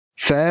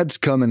Fads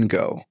come and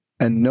go,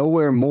 and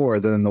nowhere more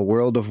than in the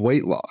world of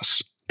weight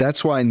loss.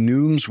 That's why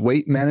Noom's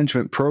weight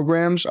management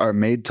programs are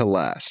made to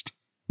last.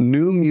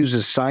 Noom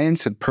uses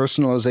science and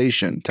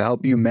personalization to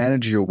help you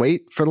manage your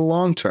weight for the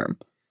long term.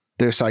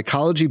 Their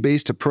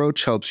psychology-based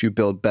approach helps you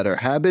build better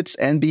habits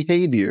and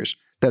behaviors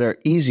that are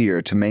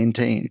easier to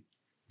maintain.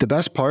 The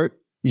best part?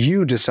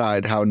 You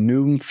decide how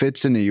Noom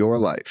fits into your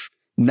life,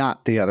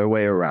 not the other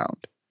way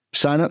around.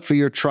 Sign up for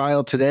your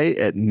trial today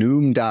at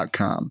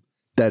Noom.com.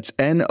 That's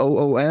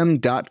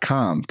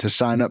Noom.com to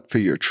sign up for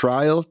your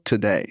trial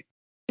today.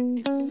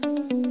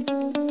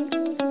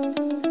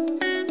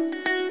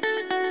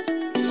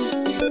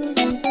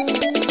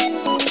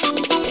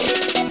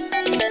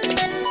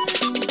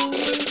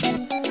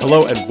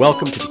 Hello and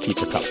welcome to the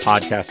Keeper Cut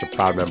Podcast, a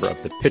proud member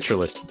of the Pitcher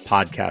List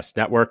Podcast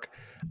Network.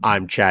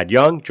 I'm Chad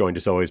Young, joined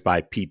as always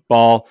by Pete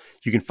Ball.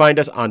 You can find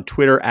us on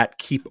Twitter at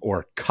Keep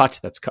or Cut.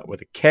 That's cut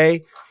with a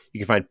K. You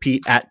can find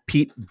Pete at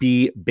Pete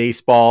B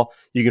Baseball.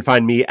 You can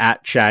find me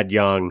at Chad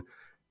Young.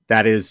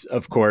 That is,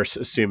 of course,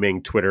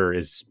 assuming Twitter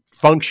is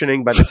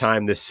functioning by the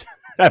time this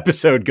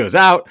episode goes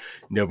out.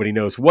 Nobody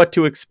knows what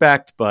to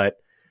expect, but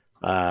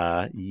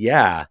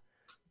yeah.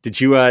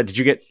 Did you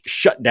get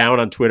shut down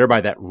on Twitter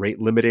by that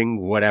rate limiting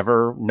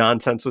whatever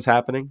nonsense was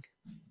happening?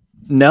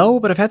 No,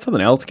 but I've had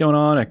something else going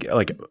on.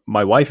 Like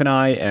my wife and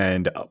I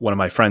and one of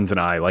my friends and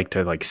I like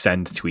to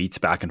send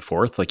tweets back and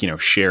forth,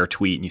 share a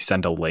tweet and you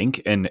send a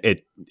link, and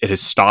it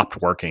has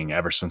stopped working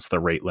ever since the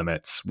rate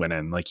limits went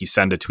in. Like you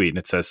send a tweet and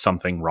it says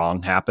something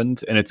wrong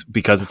happened, and it's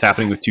because it's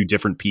happening with two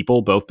different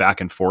people, both back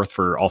and forth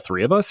for all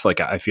three of us. Like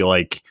I feel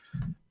like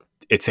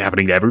it's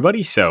happening to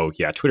everybody. So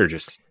yeah, Twitter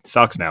just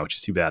sucks now, which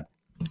is too bad.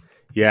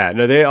 Yeah,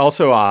 no, they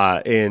also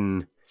Auto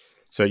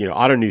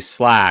News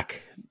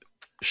Slack,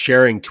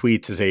 sharing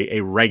tweets is a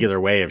regular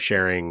way of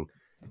sharing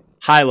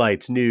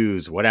highlights,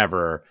 news,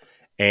 whatever.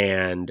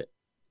 And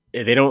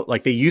they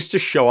don't they used to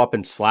show up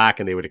in Slack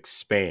and they would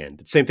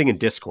expand. Same thing in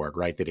Discord,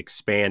 right? They'd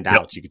expand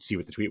out so you could see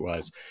what the tweet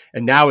was.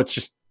 And now it's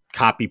just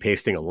copy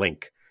pasting a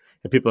link.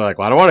 And people are like,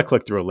 well, I don't want to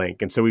click through a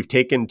link. And so we've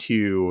taken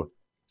to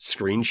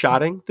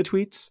screenshotting the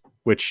tweets,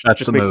 which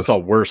just makes us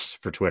all worse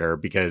for Twitter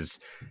because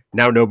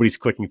now nobody's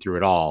clicking through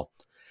at all.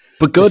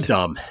 But good. It's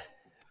dumb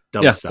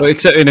stuff.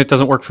 And it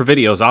doesn't work for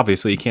videos.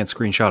 Obviously, you can't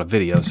screenshot a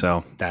video.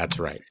 So that's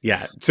right.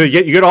 Yeah. So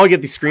you could all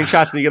get these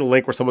screenshots and you get a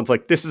link where someone's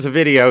like, "This is a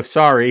video."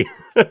 Sorry,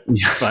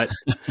 but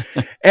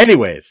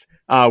anyways,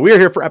 we are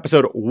here for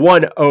episode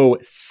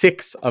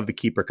 106 of the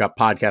Keeper Cut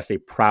Podcast, a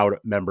proud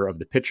member of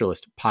the Pitcher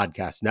List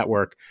Podcast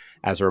Network.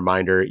 As a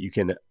reminder, you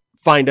can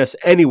find us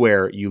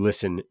anywhere you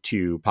listen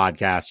to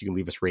podcasts. You can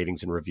leave us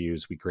ratings and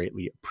reviews. We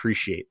greatly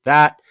appreciate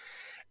that.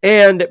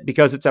 And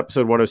because it's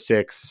episode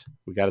 106,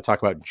 we got to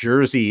talk about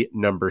jersey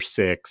number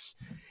 6.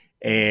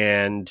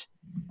 And,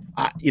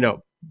 a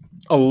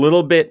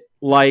little bit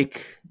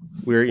like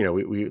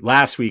we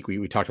last week,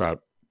 we talked about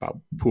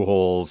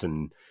Pujols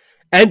and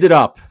ended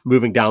up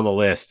moving down the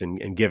list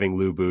and giving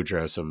Lou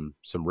Boudreau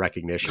some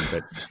recognition.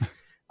 But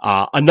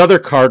another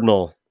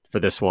Cardinal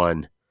for this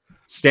one,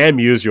 Stan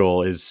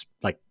Musial is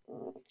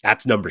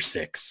that's number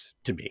 6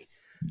 to me.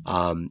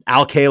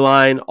 Al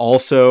Kaline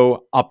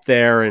also up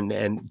there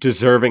and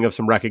deserving of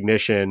some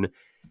recognition.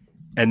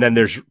 And then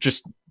there's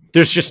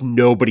just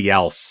nobody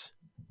else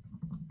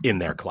in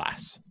their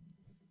class.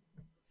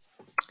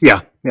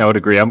 Yeah, I would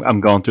agree. I'm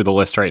going through the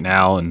list right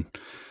now, and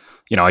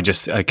I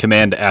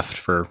command F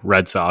for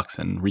Red Sox,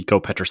 and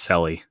Rico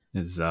Petrocelli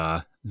is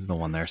the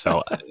one there.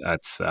 So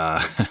that's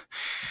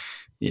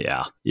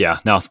yeah.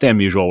 No, Stan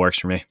Musial works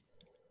for me.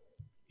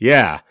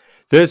 Yeah,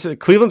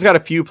 Cleveland's got a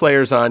few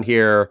players on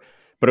here.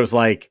 But it was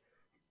like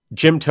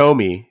Jim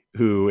Thome,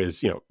 who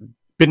is,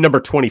 been number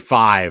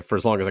 25 for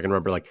as long as I can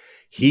remember.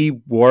 He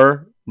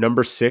wore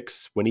number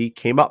 6 when he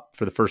came up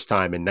for the first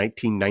time in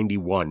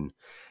 1991,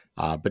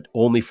 but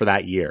only for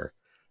that year.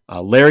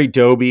 Larry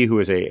Doby, who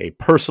is a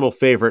personal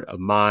favorite of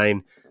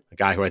mine, a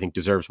guy who I think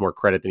deserves more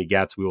credit than he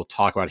gets. We will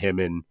talk about him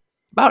in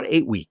about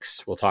 8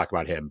 weeks. We'll talk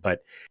about him.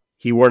 But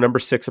he wore number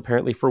 6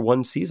 apparently for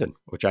one season,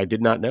 which I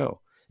did not know.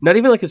 Not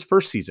even his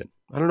first season.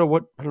 I don't know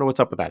what's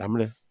up with that. I'm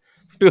going to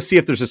go see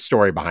if there's a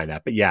story behind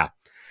that. But yeah,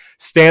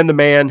 Stan the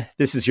man,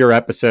 this is your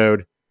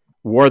episode.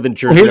 Wore the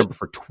jersey number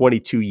for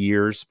 22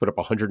 years, put up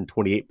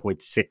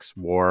 128.6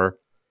 WAR.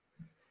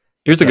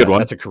 Here's a good one.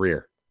 That's a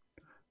career.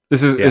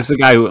 This is a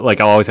guy who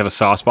I'll always have a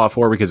soft spot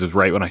for because it was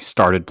right when I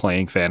started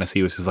playing fantasy.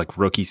 It was his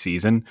rookie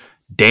season.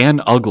 Dan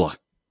Uggla.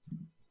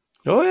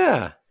 Oh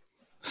yeah.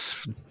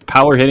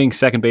 Power hitting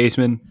second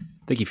baseman.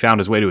 I think he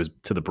found his way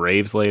to the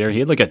Braves later. He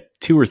had a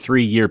 2 or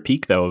 3 year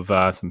peak though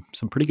of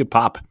some pretty good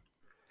pop.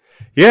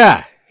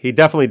 Yeah, he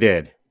definitely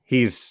did.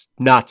 He's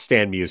not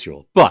Stan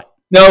Musial, but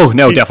no,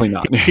 definitely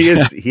not. he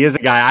is a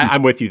guy.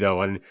 I'm with you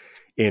though.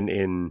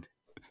 And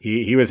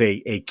he was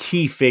a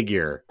key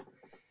figure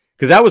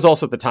because that was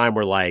also at the time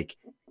where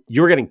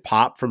you were getting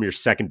pop from your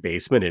second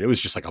baseman, and it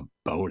was just a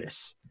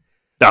bonus.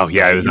 Oh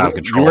yeah, it was out of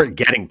control. You weren't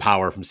getting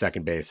power from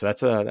second base, so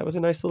that was a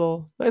nice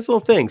little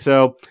thing.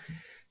 So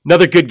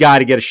another good guy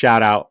to get a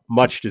shout out,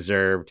 much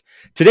deserved.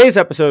 Today's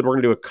episode, we're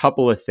going to do a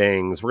couple of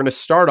things. We're going to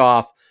start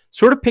off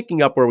sort of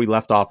picking up where we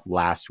left off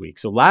last week.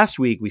 So last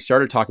week, we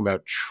started talking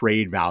about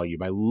trade value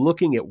by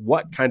looking at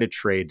what kind of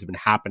trades have been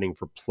happening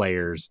for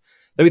players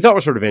that we thought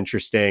were sort of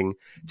interesting.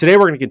 Today,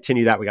 we're going to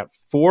continue that. We got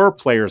 4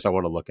 players I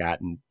want to look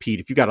at. And Pete,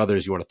 if you got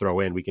others you want to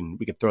throw in, we can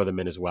throw them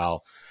in as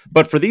well.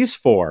 But for these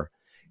 4,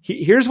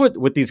 here's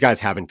what these guys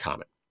have in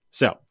common.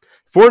 So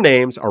 4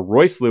 names are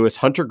Royce Lewis,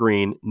 Hunter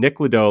Green, Nick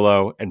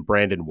Lodolo, and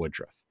Brandon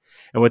Woodruff.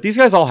 And what these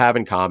guys all have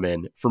in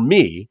common for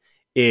me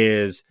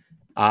is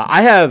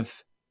I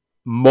have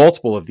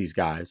multiple of these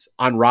guys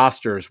on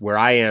rosters where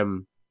I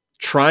am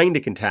trying to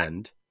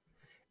contend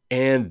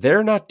and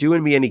they're not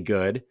doing me any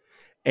good.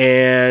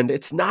 And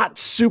it's not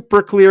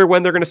super clear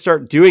when they're going to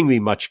start doing me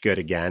much good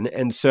again.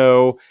 And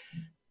so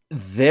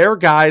they're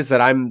guys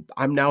that I'm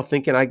now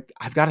thinking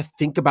I've got to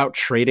think about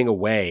trading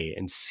away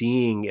and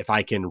seeing if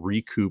I can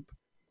recoup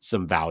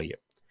some value.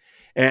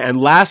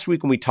 And last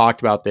week when we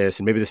talked about this,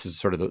 and maybe this is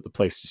sort of the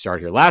place to start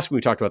here. Last week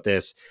we talked about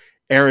this,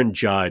 Aaron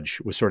Judge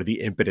was sort of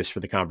the impetus for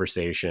the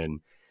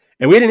conversation.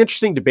 And we had an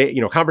interesting debate,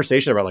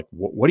 conversation about like,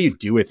 what do you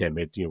do with him?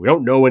 We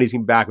don't know when he's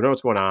going to be back. We don't know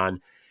what's going on.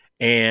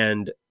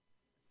 And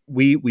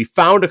we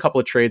found a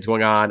couple of trades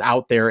going on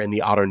out there in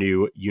the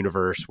Ottoneu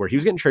universe where he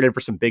was getting traded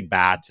for some big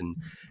bats. And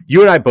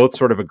you and I both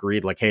sort of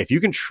agreed like, hey, if you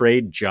can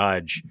trade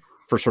Judge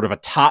for sort of a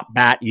top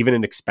bat, even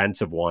an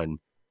expensive one,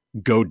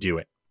 go do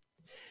it.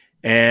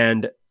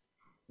 And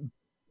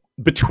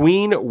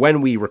between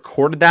when we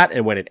recorded that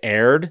and when it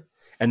aired,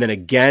 and then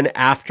again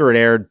after it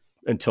aired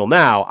until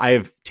now, I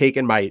have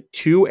taken my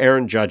 2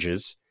 Aaron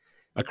Judges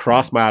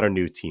across my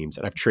Ottoneu teams,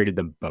 and I've traded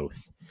them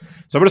both.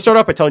 So I'm going to start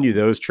off by telling you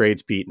those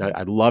trades, Pete, and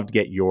I'd love to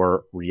get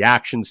your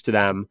reactions to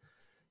them.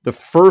 The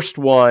first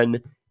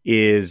one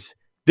is,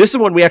 this is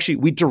one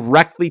we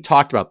directly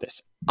talked about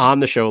this on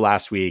the show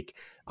last week.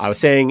 I was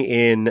saying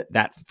in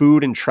that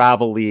food and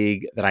travel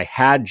league that I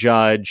had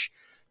Judge,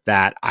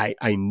 that I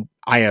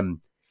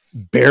am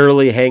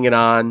barely hanging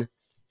on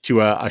to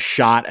a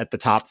shot at the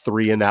top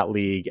 3 in that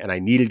league, and I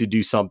needed to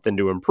do something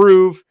to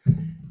improve.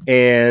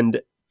 And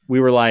we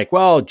were like,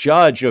 well,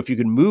 Judge, if you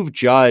can move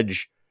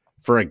Judge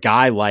for a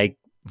guy like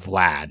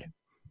Vlad,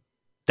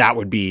 that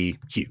would be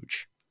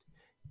huge.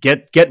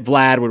 Get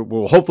Vlad,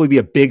 will hopefully be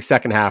a big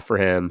second half for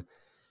him.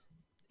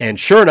 And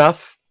sure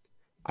enough,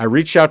 I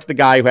reached out to the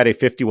guy who had a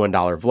 $51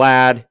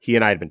 Vlad. He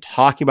and I had been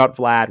talking about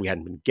Vlad. We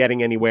hadn't been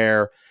getting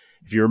anywhere.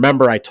 If you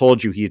remember, I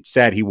told you he had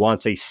said he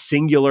wants a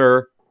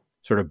singular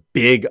sort of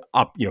big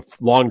up,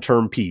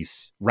 long-term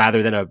piece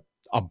rather than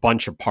a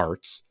bunch of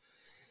parts.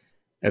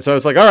 And so I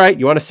was like, all right,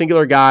 you want a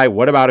singular guy?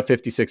 What about a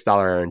 $56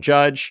 Aaron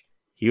Judge?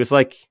 He was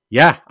like,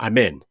 yeah, I'm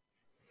in.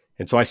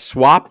 And so I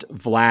swapped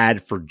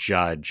Judge for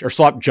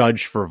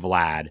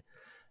Vlad.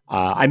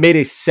 I made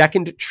a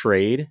second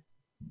trade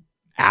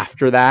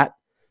after that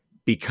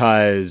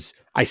because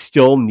I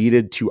still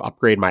needed to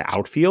upgrade my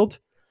outfield.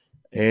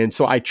 And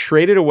so I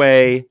traded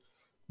away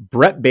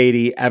Brett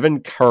Beatty,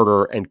 Evan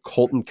Carter, and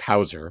Colton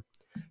Cowser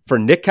for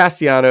Nick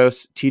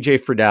Castellanos,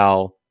 TJ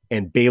Friedel,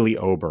 and Bailey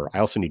Ober. I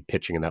also need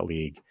pitching in that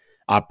league.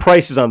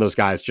 Prices on those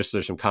guys, just so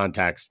there's some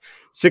context.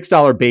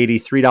 $6 Beatty,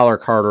 $3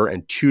 Carter,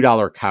 and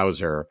 $2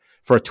 Cowser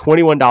for a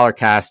 $21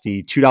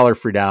 Casty, $2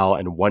 Friedel,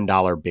 and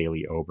 $1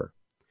 Bailey Ober.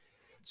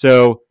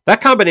 So that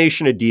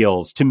combination of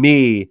deals, to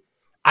me,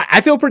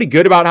 I feel pretty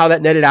good about how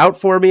that netted out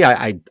for me.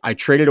 I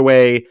traded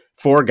away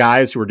 4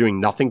 guys who were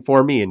doing nothing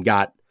for me and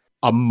got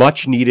a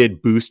much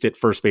needed boost at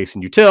first base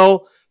and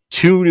util,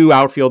 2 new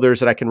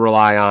outfielders that I can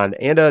rely on,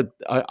 and a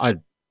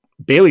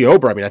Bailey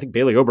Ober. I mean, I think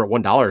Bailey Ober at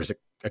 $1 is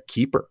a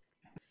keeper.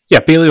 Yeah,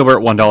 Bailey Ober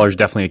at $1 is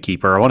definitely a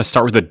keeper. I want to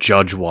start with the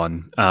Judge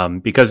one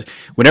because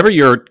whenever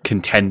you're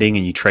contending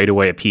and you trade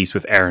away a piece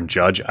with Aaron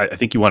Judge, I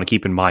think you want to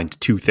keep in mind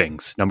 2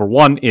 things. Number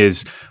one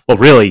is, well,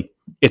 really,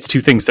 it's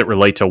 2 things that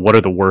relate to what's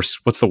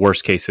the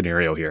worst case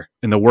scenario here.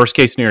 And the worst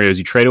case scenario is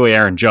you trade away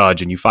Aaron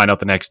Judge and you find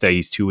out the next day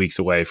he's 2 weeks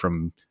away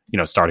from,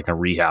 starting a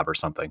rehab or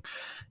something.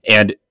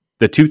 And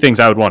the 2 things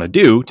I would want to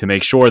do to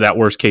make sure that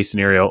worst case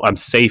scenario, I'm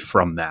safe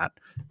from that,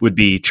 would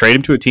be trade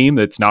him to a team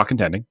that's not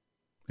contending.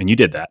 And you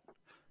did that.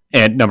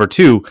 And number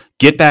 2,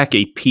 get back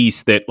a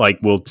piece that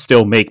will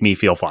still make me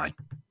feel fine,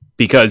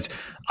 because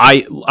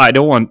I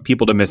don't want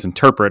people to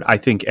misinterpret. I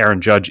think Aaron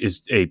Judge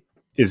is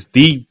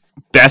the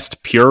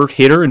best pure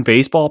hitter in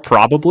baseball,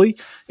 probably,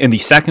 and the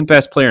second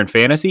best player in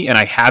fantasy. And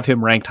I have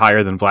him ranked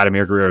higher than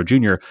Vladimir Guerrero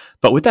Jr.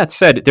 But with that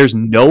said, there's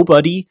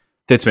nobody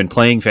that's been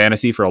playing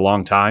fantasy for a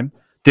long time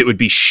that would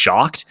be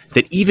shocked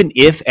that even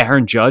if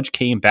Aaron Judge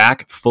came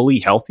back fully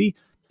healthy,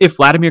 if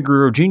Vladimir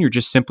Guerrero Jr.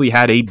 just simply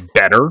had a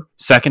better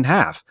second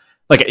half.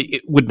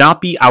 It would not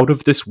be out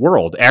of this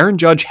world. Aaron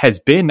Judge has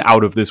been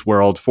out of this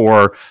world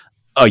for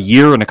a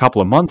year and a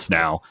couple of months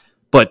now.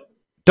 But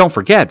don't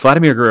forget,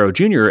 Vladimir Guerrero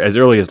Jr., as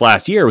early as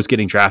last year, was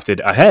getting drafted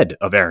ahead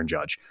of Aaron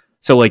Judge.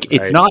 So,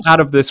 it's not out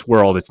of this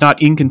world. It's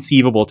not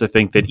inconceivable to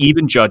think that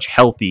even Judge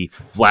healthy,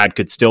 Vlad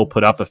could still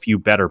put up a few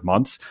better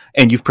months.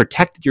 And you've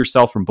protected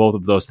yourself from both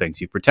of those things.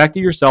 You've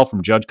protected yourself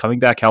from Judge coming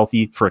back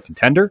healthy for a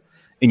contender,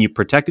 and you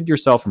protected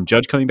yourself from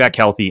Judge coming back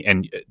healthy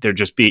and him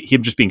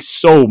just being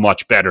so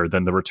much better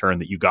than the return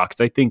that you got.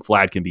 Because I think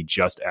Vlad can be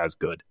just as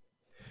good.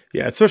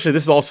 Yeah, especially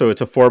it's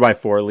a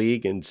 4x4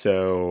 league. And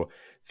so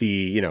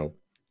the,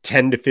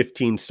 10 to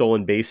 15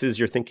 stolen bases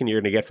you're thinking you're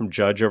going to get from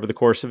Judge over the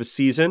course of a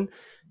season.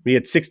 We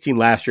had 16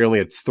 last year, only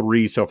had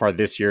 3 so far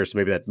this year. So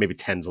maybe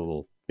 10's a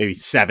little, maybe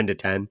 7 to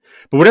 10.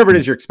 But whatever it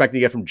is you're expecting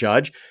to get from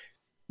Judge,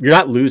 you're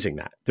not losing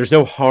that. There's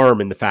no harm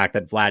in the fact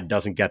that Vlad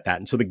doesn't get that.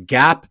 And so the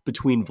gap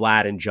between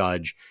Vlad and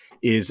Judge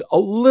is a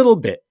little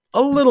bit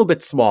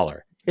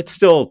smaller. It's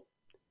still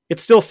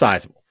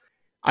sizable.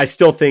 I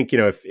still think,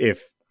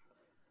 if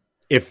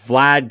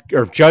Vlad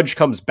or if Judge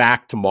comes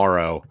back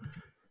tomorrow,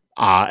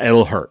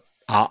 it'll hurt.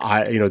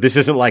 This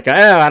isn't like,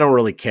 I don't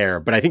really care,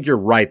 but I think you're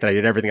right that I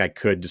did everything I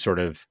could to sort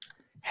of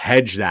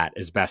hedge that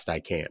as best I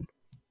can.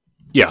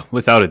 Yeah,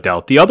 without a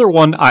doubt. The other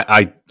one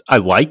I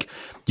like,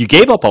 you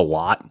gave up a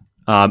lot.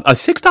 A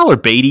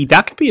 $6 Beatty,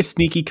 that could be a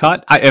sneaky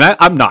cut.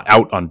 I'm not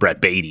out on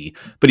Brett Beatty,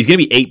 but he's going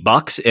to be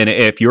 $8. And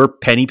if you're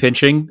penny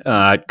pinching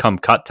come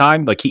cut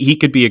time, like he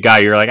could be a guy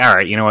you're like, all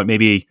right, you know what,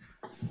 maybe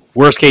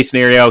worst case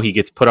scenario, he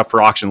gets put up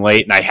for auction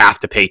late and I have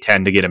to pay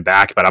 10 to get him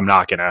back, but I'm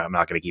not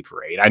gonna keep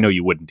for 8. I know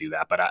you wouldn't do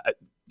that, but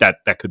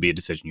that could be a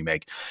decision you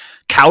make.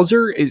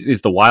 Cowser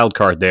is the wild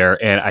card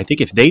there. And I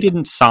think if they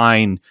didn't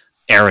sign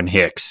Aaron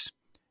Hicks,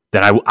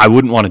 then I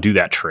wouldn't want to do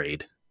that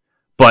trade.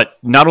 But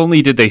not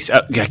only did they,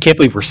 I can't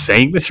believe we're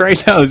saying this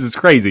right now. This is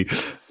crazy.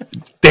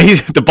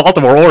 The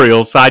Baltimore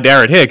Orioles signed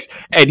Aaron Hicks,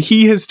 and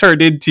he has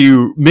turned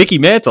into Mickey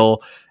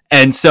Mantle.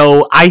 And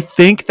so I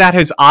think that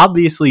has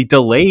obviously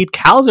delayed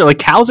Cowser. Like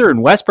Cowser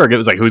and Westberg, it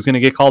was like, who's going to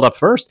get called up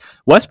first?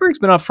 Westberg's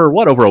been up for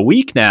over a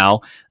week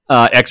now.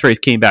 X-rays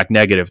came back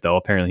negative, though.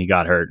 Apparently he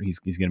got hurt. He's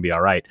going to be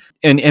all right.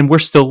 And we're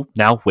still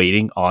now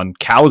waiting on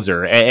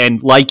Cowser.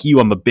 And like you,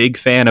 I'm a big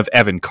fan of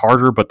Evan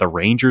Carter, but the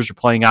Rangers are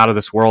playing out of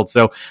this world.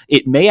 So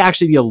it may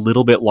actually be a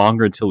little bit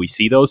longer until we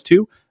see those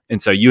two.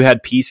 And so you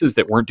had pieces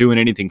that weren't doing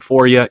anything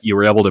for you. You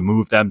were able to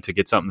move them to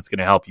get something that's going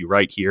to help you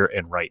right here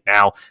and right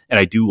now. And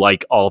I do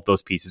like all of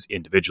those pieces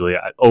individually.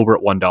 Over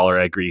at $1,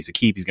 I agree he's a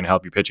keep. He's going to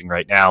help you pitching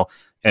right now.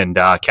 And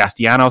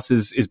Castellanos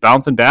is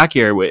bouncing back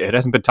here. It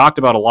hasn't been talked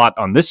about a lot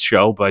on this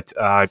show, but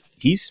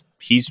he's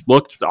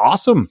looked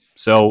awesome.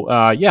 So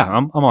yeah,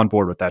 I'm on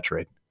board with that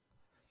trade.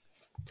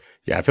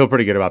 Yeah, I feel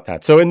pretty good about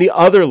that. So in the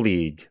other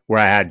league where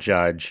I had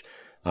Judge,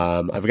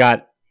 I've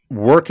got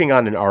working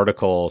on an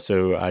article.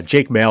 So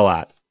Jake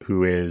Malat,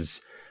 who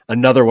is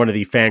another one of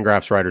the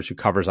Fangraphs writers who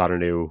covers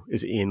Ottoneu,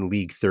 is in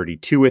League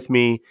 32 with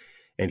me.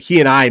 And he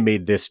and I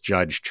made this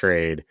Judge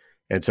trade.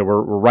 And so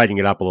we're writing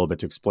it up a little bit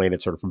to explain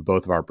it sort of from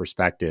both of our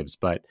perspectives.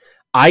 But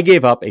I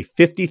gave up a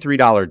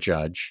 $53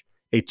 Judge,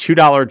 a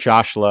 $2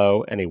 Josh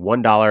Lowe, and a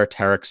 $1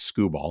 Tarek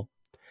Skubal.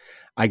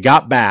 I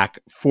got back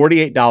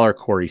 $48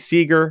 Corey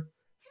Seager,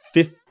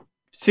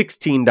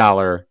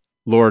 $16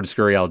 Lourdes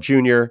Gurriel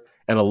Jr.,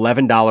 and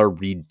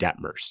 $11 Reed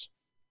Detmers.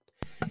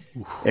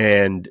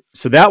 And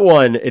so that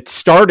one, it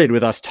started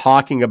with us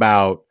talking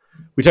about,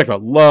 we talked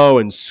about Lowe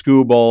and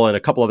Skubal and a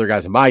couple other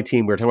guys on my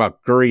team. We were talking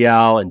about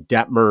Gurriel and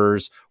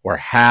Detmers or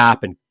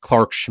Happ and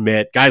Clark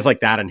Schmidt, guys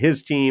like that on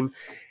his team.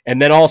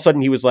 And then all of a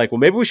sudden he was like, well,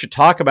 maybe we should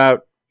talk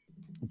about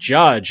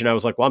Judge. And I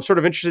was like, well, I'm sort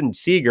of interested in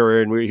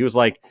Seager. And he was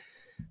like,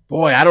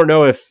 boy, I don't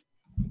know if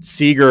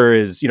Seager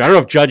is, I don't know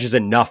if Judge is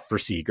enough for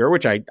Seager,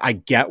 which I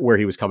get where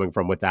he was coming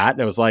from with that.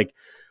 And I was like,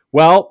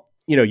 well,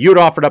 you had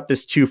offered up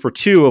this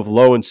 2-for-2 of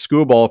Lowe and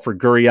Skubal for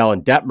Gurriel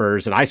and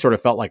Detmers. And I sort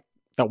of felt like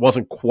that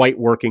wasn't quite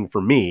working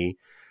for me.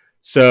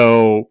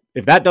 So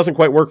if that doesn't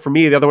quite work for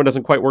me, the other one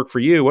doesn't quite work for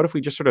you. What if we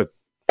just sort of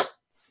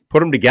put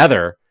them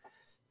together?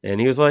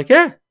 And he was like,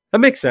 yeah, that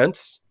makes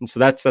sense. And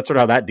so that's sort of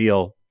how that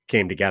deal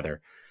came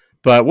together.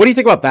 But what do you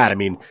think about that? I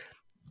mean,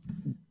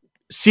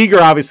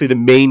 Seager, obviously the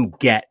main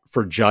get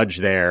for Judge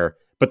there,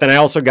 but then I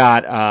also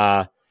got,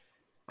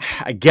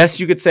 I guess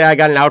you could say I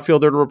got an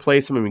outfielder to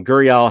replace him. I mean,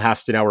 Gurriel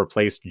has to now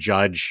replace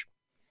Judge,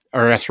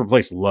 or has to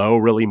replace Lowe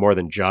really more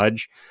than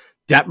Judge.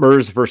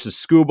 Detmers versus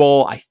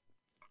Skubal.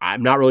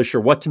 I'm not really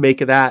sure what to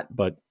make of that,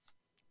 but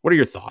what are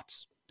your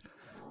thoughts?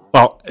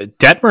 Well,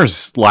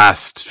 Detmers'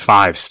 last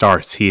 5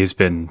 starts, he has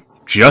been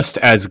just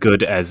as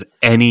good as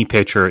any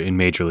pitcher in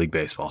Major League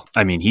Baseball.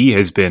 I mean, he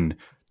has been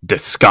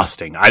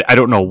disgusting. I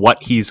don't know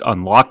what he's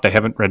unlocked. I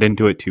haven't read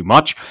into it too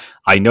much.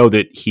 I know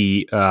that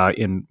he,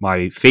 in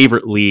my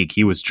favorite league,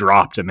 he was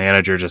dropped. A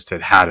manager just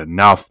had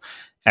enough,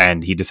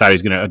 and he decided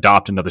he's going to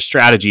adopt another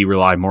strategy,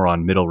 rely more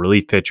on middle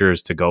relief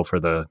pitchers to go for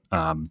the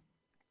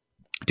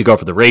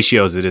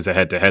ratios. It is a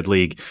head-to-head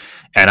league,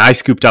 and I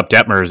scooped up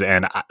Detmers,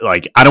 and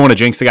I don't want to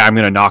jinx the guy. I'm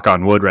going to knock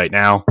on wood right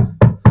now,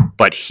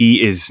 but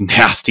he is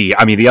nasty.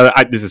 I mean,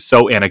 this is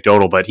so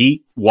anecdotal, but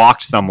he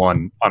walked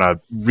someone on a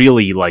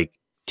really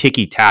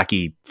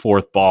ticky-tacky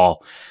 4th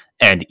ball,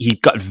 and he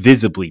got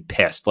visibly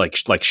pissed, like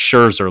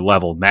Scherzer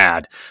level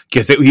mad,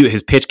 because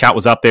his pitch count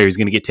was up there. He's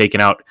going to get taken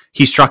out.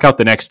 He struck out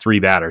the next 3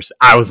 batters.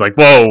 I was like,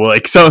 whoa,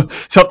 so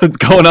something's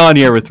going on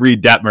here with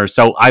Reed Detmers.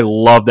 So I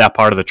love that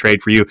part of the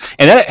trade for you.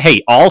 And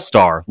hey,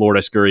 all-star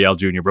Lourdes Gurriel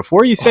Jr.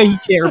 Before you say he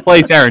can't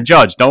replace Aaron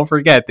Judge, don't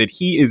forget that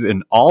he is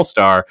an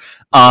all-star.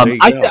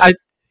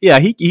 Yeah,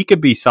 he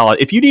could be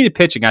solid. If you needed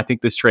pitching, I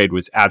think this trade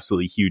was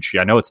absolutely huge for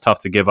you. I know it's tough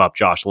to give up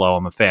Josh Lowe.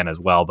 I'm a fan as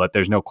well, but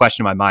there's no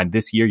question in my mind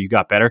this year you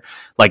got better.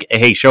 Like,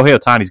 hey, Shohei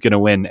Ohtani's going to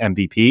win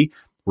MVP.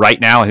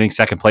 Right now, I think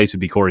second place would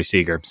be Corey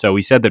Seager. So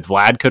we said that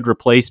Vlad could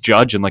replace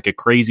Judge in like a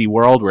crazy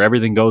world where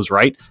everything goes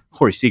right.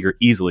 Corey Seager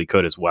easily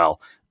could as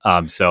well. I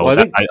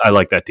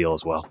like that deal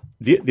as well.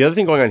 The other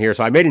thing going on here,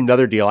 so I made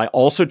another deal. I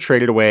also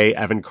traded away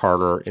Evan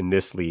Carter in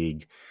this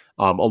league,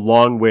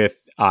 along with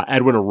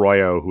Edwin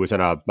Arroyo, who was in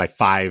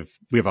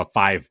we have a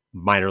 5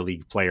 minor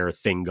league player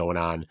thing going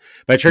on.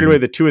 But I traded away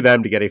the two of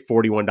them to get a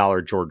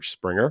 $41 George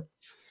Springer.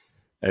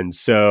 And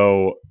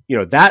so,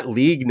 that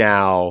league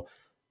now,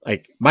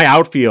 like my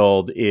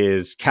outfield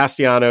is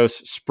Castellanos,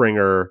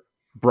 Springer,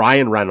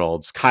 Brian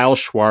Reynolds, Kyle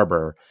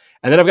Schwarber.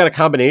 And then I've got a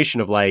combination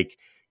of like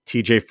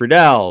TJ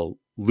Friedel,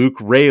 Luke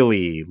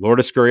Raley,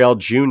 Lourdes Gurriel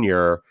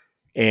Jr.,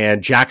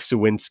 and Jack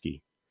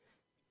Sawinski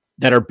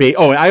that are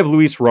I have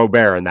Luis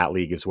Robert in that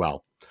league as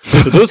well.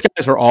 So those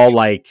guys are all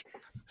like,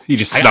 you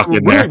just snuck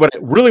in there.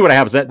 What I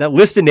have is that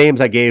list of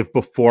names I gave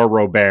before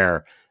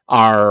Robert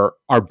are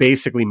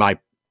basically my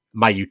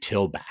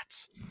util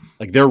bats.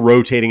 Like they're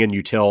rotating in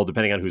util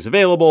depending on who's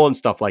available and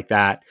stuff like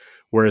that.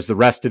 Whereas the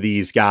rest of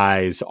these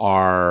guys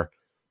are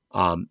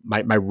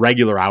my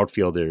regular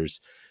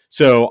outfielders.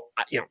 So,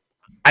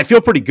 I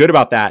feel pretty good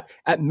about that.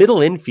 At middle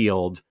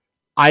infield,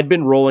 I'd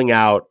been rolling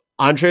out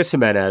Andres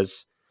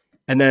Jimenez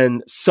and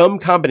then some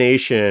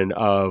combination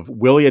of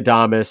Willy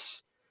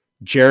Adames,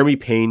 Jeremy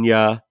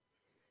Pena,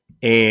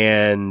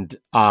 and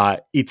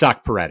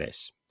Itzhak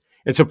Paredes.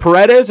 And so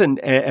Paredes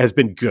has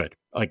been good,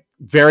 like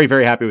very,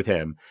 very happy with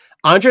him.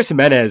 Andres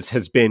Jimenez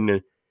has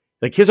been,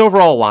 like his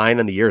overall line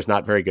on the year is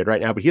not very good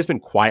right now, but he has been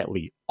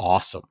quietly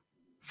awesome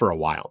for a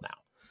while now.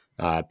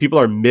 People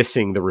are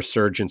missing the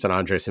resurgence on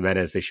Andres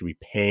Jimenez. They should be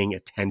paying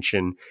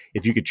attention.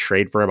 If you could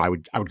trade for him, I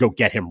would go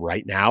get him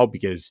right now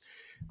because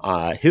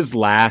his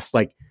last,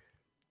 like,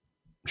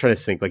 I'm trying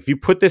to think, like if you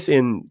put this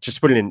in,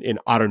 just put it in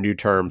auto new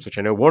terms, which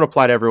I know won't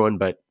apply to everyone,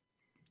 but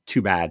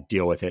too bad,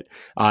 deal with it.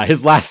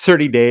 His last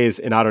 30 days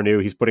in auto new,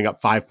 he's putting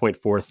up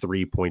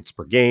 5.43 points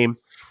per game,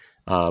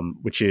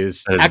 which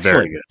is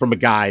excellent from a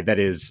guy that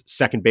is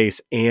second base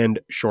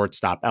and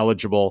shortstop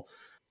eligible.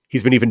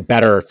 He's been even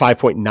better,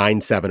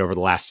 5.97 over the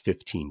last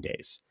 15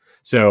 days.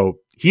 So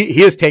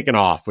he has taken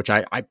off, which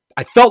I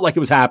felt like it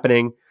was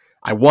happening.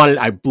 I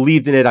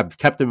believed in it. I've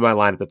kept him in my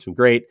lineup. That's been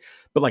great.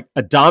 But like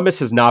Adames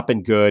has not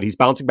been good. He's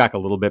bouncing back a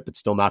little bit, but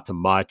still not too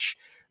much.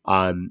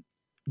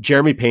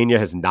 Jeremy Pena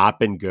has not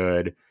been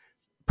good.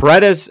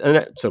 Paredes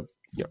and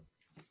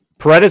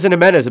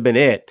Jimenez have been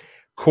it.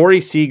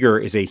 Corey Seager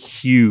is a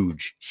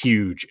huge,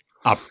 huge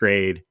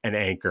upgrade and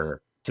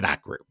anchor to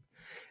that group.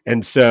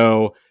 And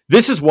so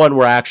this is one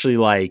where actually,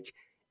 like,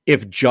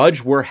 if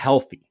Judge were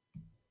healthy,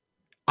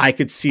 I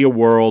could see a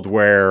world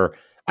where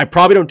I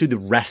probably don't do the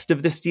rest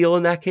of this deal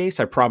in that case.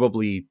 I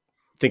probably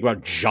think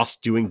about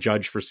just doing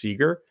Judge for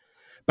Seager.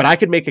 But I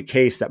could make a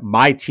case that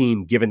my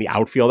team, given the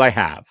outfield I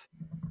have,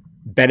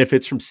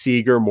 benefits from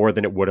Seager more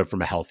than it would have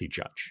from a healthy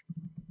Judge.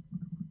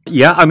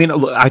 Yeah, I mean,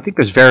 I think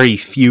there's very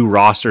few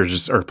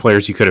rosters or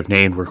players you could have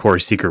named where Corey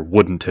Seager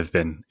wouldn't have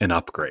been an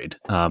upgrade.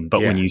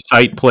 When you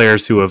cite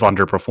players who have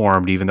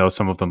underperformed, even though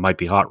some of them might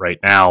be hot right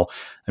now,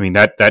 I mean,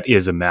 that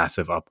is a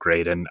massive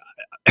upgrade. And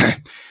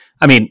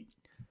I mean,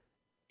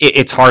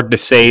 it's hard to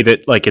say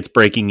that like it's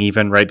breaking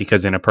even, right?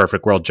 Because in a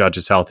perfect world, Judge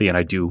is healthy, and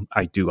I do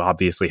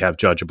obviously have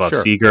Judge above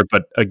Seager.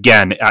 But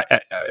again,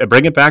 I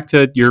bring it back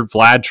to your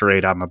Vlad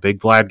trade. I'm a big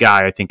Vlad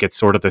guy. I think it's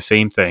sort of the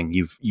same thing.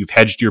 You've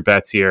hedged your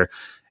bets here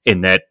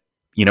in that,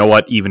 you know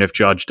what, even if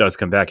Judge does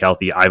come back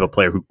healthy, I have a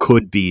player who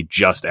could be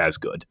just as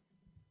good.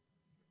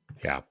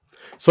 Yeah.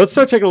 So let's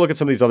start taking a look at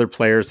some of these other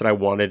players that I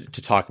wanted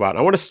to talk about.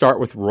 I want to start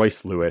with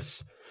Royce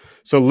Lewis.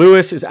 So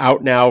Lewis is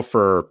out now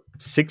for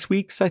 6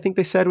 weeks, I think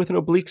they said, with an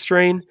oblique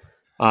strain.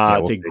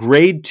 It's a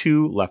grade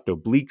 2 left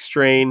oblique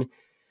strain,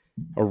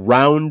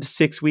 around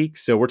 6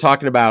 weeks. So we're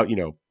talking about,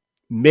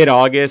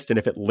 mid-August, and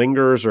if it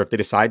lingers or if they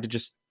decide to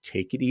just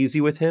take it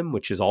easy with him,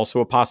 which is also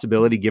a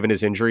possibility given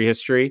his injury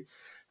history,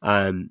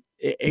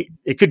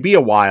 it could be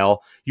a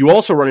while. You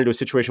also run into a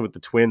situation with the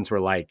Twins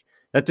where like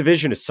that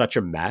division is such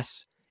a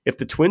mess. If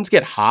the Twins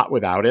get hot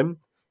without him,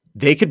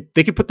 they could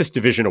put this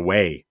division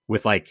away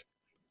with like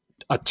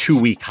a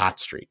 2-week hot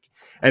streak.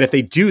 And if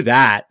they do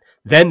that,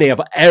 then they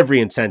have every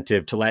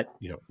incentive to let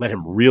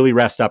him really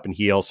rest up and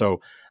heal.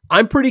 So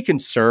I'm pretty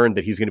concerned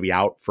that he's going to be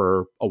out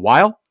for a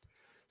while.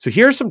 So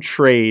here are some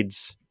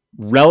trades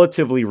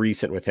relatively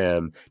recent with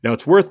him. Now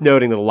it's worth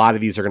noting that a lot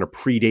of these are going to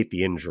predate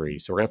the injury.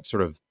 So we're going to have to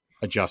sort of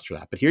adjust for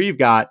that. But here you've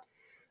got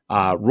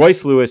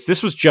Royce Lewis.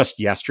 This was just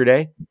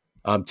yesterday.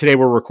 Today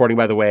we're recording,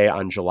 by the way,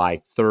 on July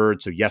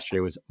 3rd. So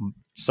yesterday was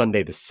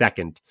Sunday the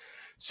 2nd.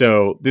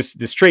 So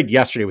this trade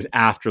yesterday was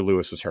after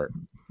Lewis was hurt.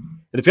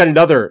 And it's got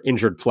another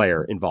injured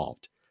player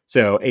involved.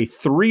 So a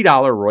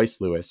 $3 Royce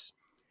Lewis,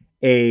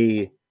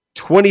 a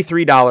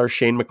 $23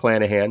 Shane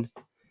McClanahan,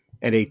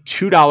 and a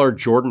 $2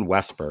 Jordan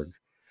Westberg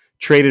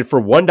traded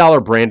for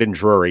 $1 Brandon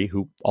Drury,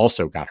 who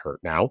also got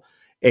hurt now,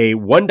 a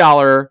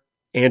 $1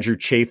 Andrew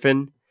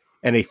Chafin,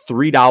 and a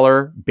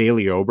 $3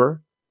 Bailey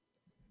Ober.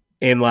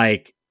 And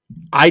like,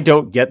 I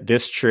don't get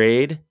this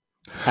trade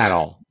at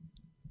all.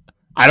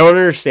 I don't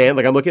understand.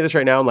 Like, I'm looking at this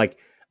right now. I'm like,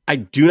 I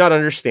do not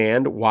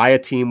understand why a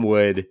team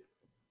would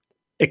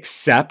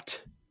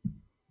accept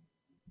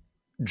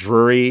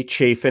Drury,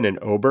 Chafin, and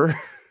Ober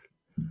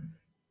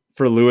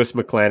for Lewis,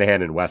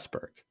 McClanahan, and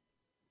Westberg.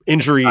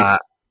 Injuries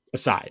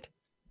aside.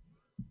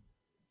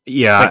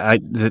 Yeah,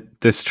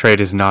 this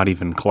trade is not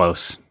even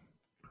close.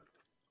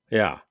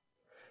 Yeah.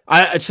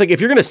 It's like, if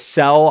you're going to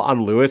sell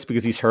on Lewis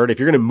because he's hurt, if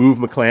you're going to move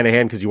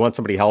McClanahan because you want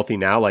somebody healthy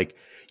now, like,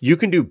 you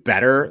can do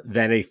better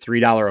than a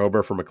 $3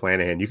 Ober for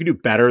McClanahan. You can do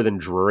better than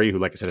Drury, who,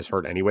 like I said, is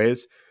hurt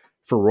anyways,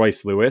 for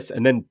Royce Lewis.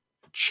 And then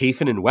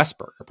Chafin and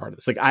Westberg are part of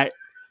this. Like,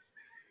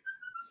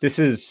 this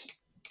is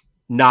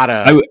not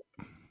a...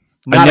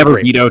 I never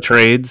veto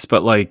trades,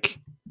 but like,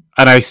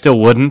 and I still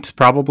wouldn't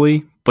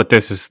probably, but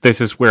this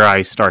is where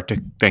I start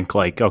to think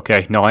like,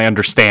 okay, no, I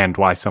understand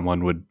why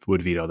someone would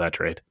veto that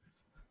trade.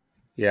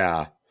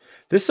 Yeah.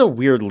 This is a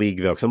weird league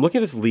though, because I'm looking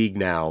at this league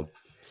now,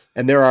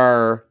 and there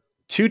are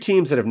 2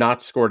 teams that have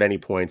not scored any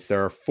points.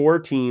 There are 4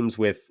 teams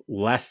with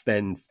less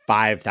than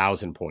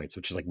 5,000 points,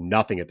 which is like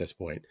nothing at this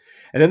point.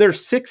 And then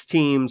there's 6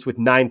 teams with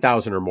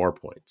 9,000 or more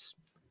points.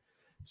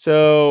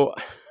 So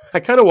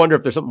I kind of wonder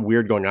if there's something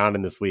weird going on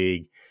in this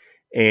league,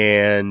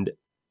 and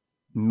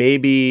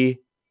maybe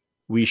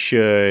we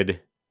should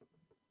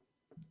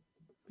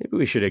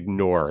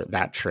ignore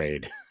that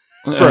trade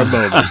for a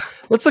moment.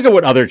 Let's look at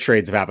what other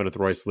trades have happened with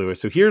Royce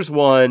Lewis. So here's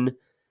one.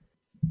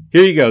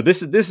 Here you go.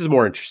 This is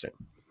more interesting.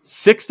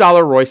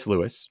 $6 Royce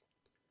Lewis,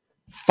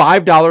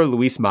 $5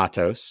 Luis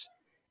Matos,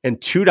 and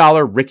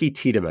 $2 Ricky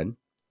Tiedemann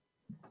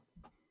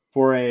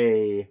for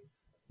a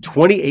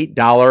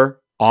 $28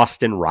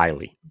 Austin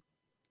Riley.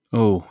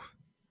 Oh.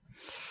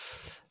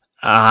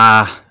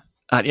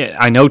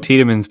 I know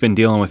Tiedemann's been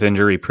dealing with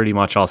injury pretty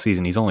much all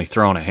season. He's only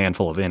thrown a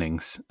handful of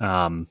innings.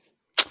 I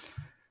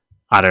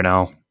don't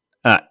know.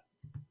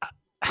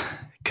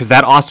 Because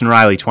that Austin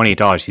Riley,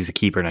 $28, he's a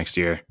keeper next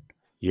year.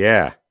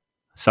 Yeah.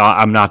 So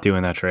I'm not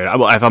doing that trade.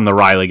 If I'm the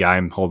Riley guy,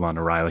 I'm holding on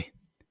to Riley.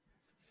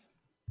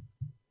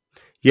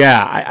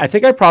 Yeah, I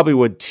think I probably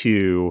would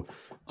too.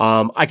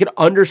 I could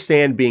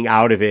understand being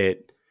out of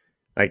it.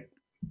 Like,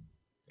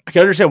 I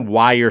can understand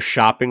why you're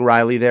shopping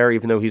Riley there,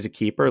 even though he's a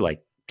keeper.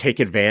 Like, take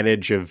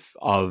advantage of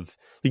like,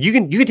 you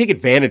can take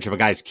advantage of a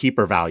guy's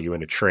keeper value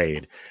in a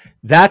trade.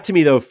 That to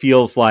me though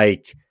feels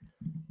like,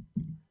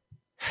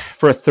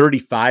 for a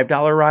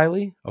 $35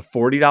 Riley, a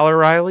 $40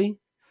 Riley,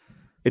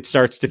 it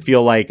starts to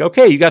feel like,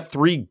 okay, you got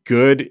 3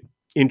 good,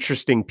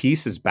 interesting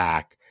pieces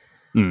back.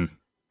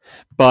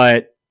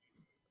 But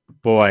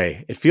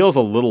boy, it feels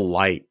a little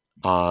light.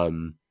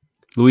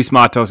 Luis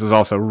Matos has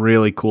also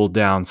really cooled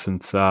down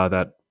since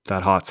that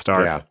hot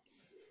start. Yeah.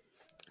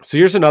 So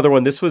here's another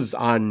one. This was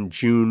on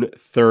June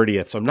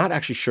 30th. So I'm not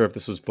actually sure if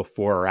this was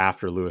before or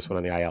after Lewis went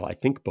on the IL. I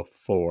think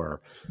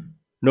before.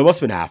 No, it must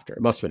have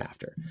been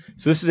after.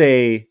 So this is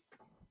a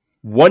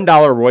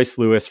 $1 Royce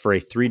Lewis for a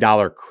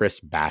 $3 Chris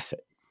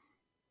Bassett.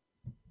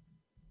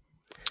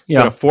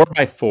 Yeah. So a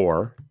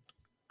 4x4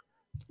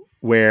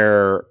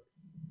 where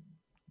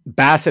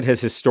Bassett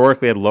has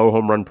historically had low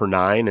home run per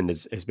 9 and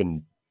has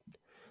been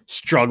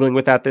struggling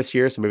with that this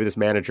year. So maybe this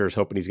manager is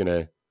hoping he's going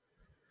to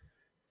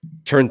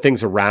turn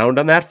things around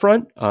on that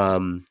front,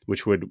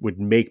 which would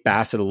make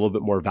Bassett a little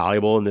bit more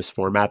valuable in this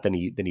format than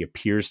he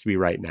appears to be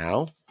right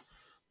now.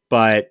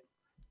 But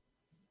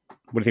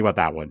what do you think about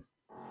that one?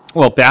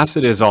 Well,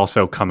 Bassett is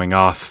also coming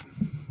off,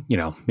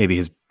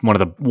 maybe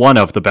one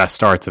of the best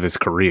starts of his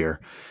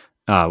career.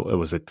 It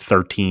was at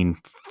 13,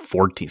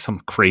 14, some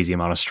crazy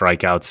amount of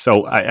strikeouts.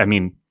 So, I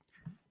mean,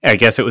 I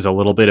guess it was a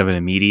little bit of an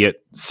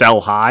immediate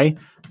sell high.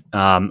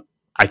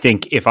 I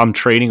think if I'm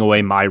trading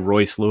away my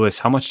Royce Lewis,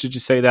 how much did you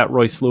say that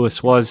Royce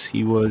Lewis was?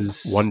 He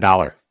was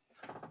 $1.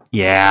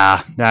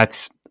 Yeah,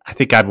 I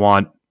think I'd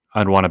want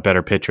a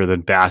better pitcher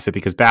than Bassett,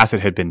 because Bassett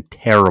had been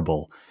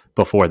terrible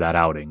before that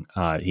outing.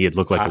 He had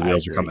looked like the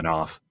wheels were coming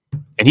off.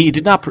 And he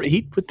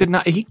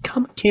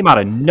came out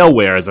of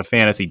nowhere as a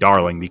fantasy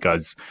darling,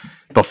 because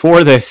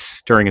before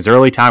this, during his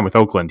early time with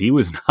Oakland, he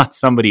was not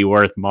somebody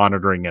worth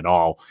monitoring at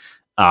all.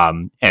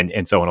 And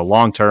so in a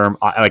long term,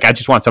 I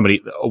just want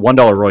somebody.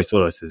 $1 Royce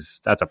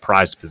Lewis that's a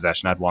prized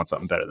possession. I'd want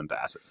something better than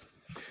Bassett.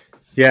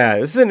 Yeah,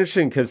 this is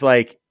interesting because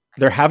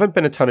there haven't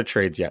been a ton of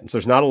trades yet, and so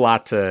there's not a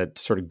lot to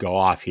sort of go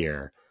off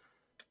here.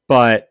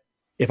 But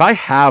if I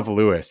have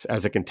Lewis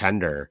as a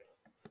contender,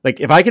 like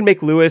if I can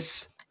make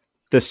Lewis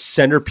the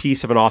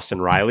centerpiece of an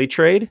Austin Riley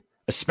trade,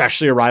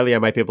 especially a Riley I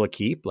might be able to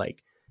keep,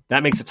 like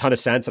that makes a ton of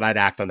sense, and I'd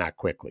act on that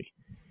quickly.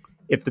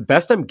 If the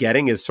best I'm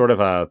getting is sort of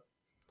a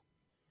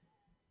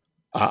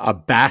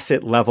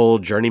Bassett level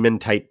journeyman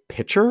type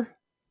pitcher,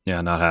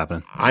 yeah, not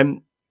happening.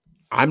 I'm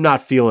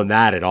not feeling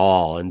that at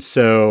all, and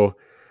so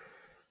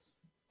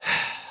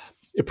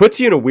it puts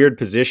you in a weird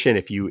position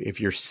if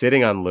you're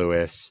sitting on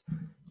Lewis,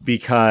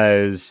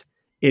 because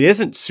it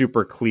isn't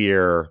super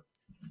clear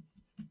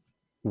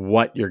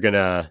what you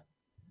can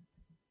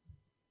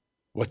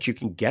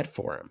get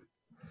for him.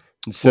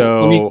 And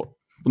so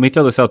let me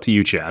throw this out to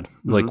you, Chad.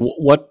 Mm-hmm. Like,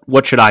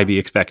 what should I be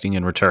expecting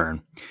in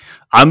return?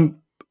 I'm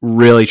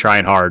really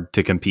trying hard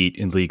to compete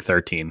in League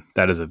 13.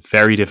 That is a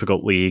very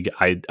difficult league.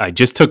 I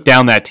just took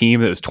down that team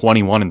that was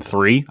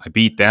 21-3. I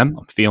beat them.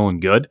 I'm feeling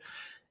good.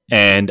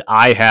 And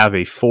I have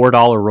a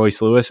 $4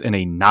 Royce Lewis and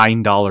a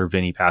 $9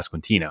 Vinny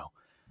Pasquantino.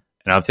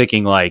 And I'm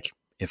thinking, like,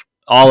 if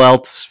all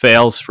else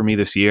fails for me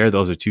this year,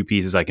 those are two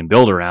pieces I can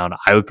build around.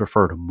 I would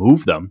prefer to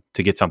move them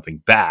to get something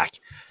back.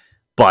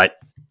 But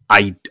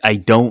I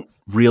don't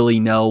really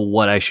know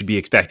what I should be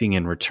expecting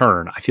in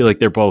return. I feel like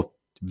they're both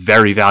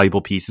very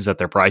valuable pieces at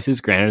their prices.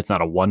 Granted, it's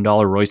not a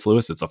 $1 Royce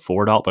Lewis, it's a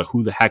 $4, but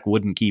who the heck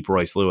wouldn't keep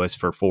Royce Lewis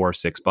for $4 or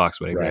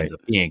 $6, whatever it ends up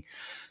being?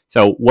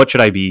 So what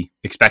should I be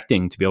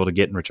expecting to be able to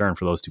get in return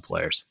for those two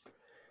players?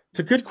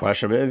 It's a good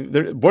question. I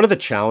mean, one of the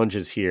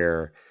challenges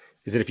here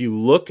is that if you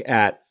look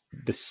at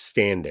the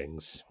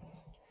standings,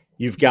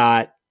 you've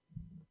got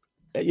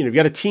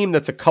a team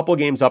that's a couple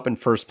games up in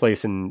first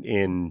place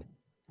in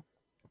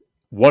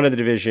one of the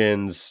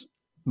divisions.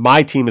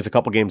 My team is a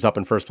couple games up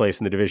in first place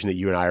in the division that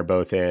you and I are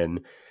both in.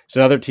 There's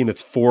another team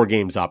that's 4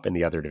 games up in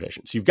the other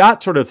division. So you've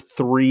got sort of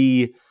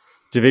 3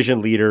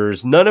 division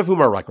leaders, none of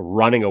whom are like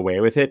running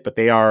away with it, but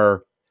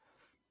they're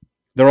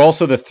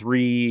also the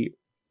 3,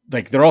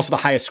 like they're also the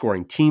highest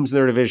scoring teams in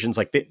their divisions.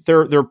 Like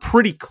they're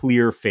pretty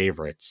clear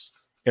favorites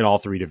in all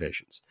 3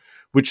 divisions,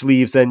 which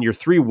leaves then your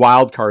 3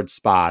 wild card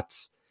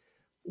spots,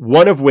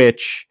 one of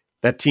which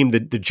that team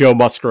that Joe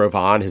Musgrove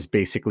on has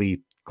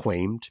basically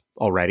claimed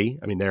already.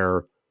 I mean,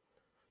 they're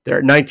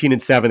at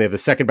 19-7. They have the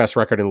second best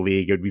record in the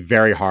league. It would be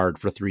very hard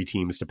for 3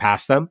 teams to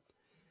pass them.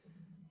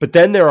 But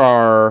then there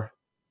are,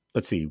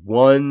 let's see,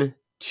 1,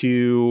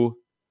 2,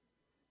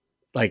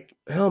 like,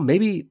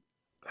 maybe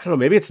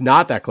it's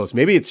not that close.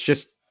 Maybe it's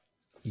just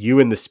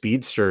you and the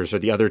Speedsters or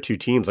the other 2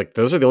 teams. Like,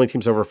 those are the only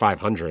teams over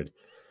 500. And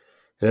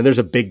then there's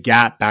a big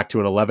gap back to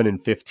an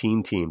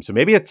 11-15 team. So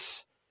maybe the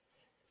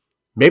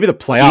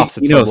playoffs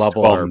at some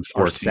level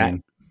are set.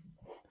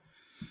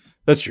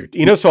 That's true.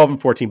 Eno's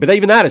 12-14, but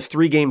even that is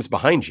 3 games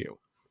behind you.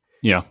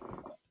 Yeah.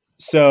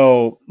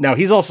 So now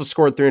he's also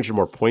scored 300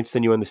 more points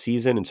than you in the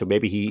season, and so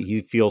maybe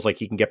he feels like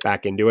he can get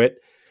back into it.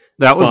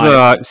 That was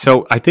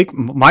so I think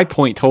my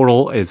point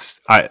total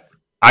is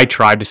I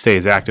tried to stay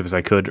as active as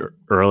I could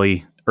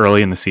early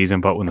in the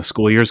season, but when the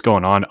school year is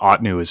going on,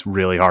 Otnu is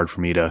really hard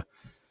for me to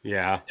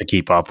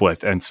keep up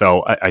with. And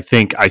so I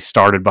think I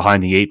started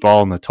behind the 8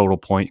 ball in the total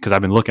point because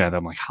I've been looking at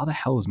them like, how the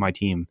hell is my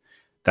team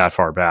that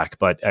far back?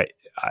 But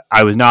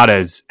I was not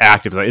as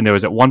active. And there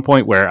was at one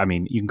point where, I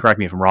mean, you can correct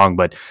me if I'm wrong,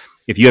 but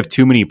if you have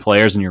too many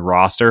players in your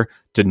roster,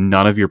 did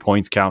none of your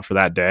points count for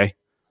that day?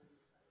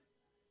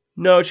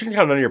 No, it shouldn't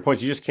count none of your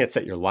points. You just can't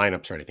set your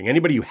lineups or anything.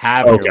 Anybody you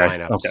have in your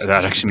lineups. Okay,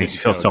 that actually makes me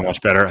feel so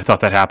much better. I thought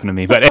that happened to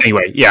me. But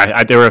anyway,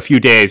 there were a few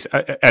days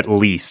at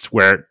least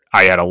where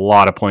I had a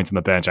lot of points on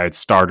the bench. I had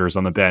starters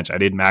on the bench. I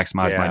didn't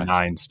maximize my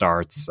 9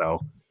 starts.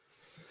 So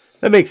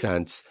that makes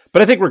sense.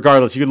 But I think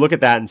regardless, you could look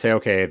at that and say,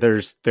 okay,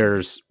 there's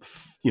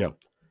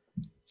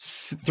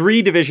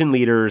 3 division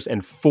leaders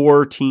and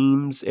 4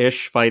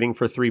 teams-ish fighting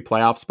for 3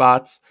 playoff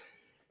spots.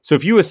 So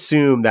if you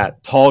assume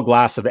that tall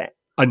glass of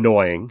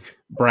annoying,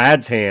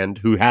 Brad's Hand,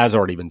 who has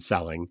already been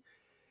selling,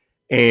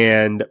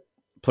 and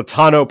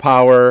Platano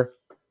Power,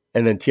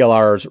 and then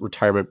TLR's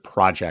Retirement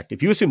Project,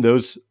 if you assume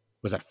those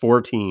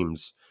 4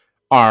 teams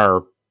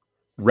are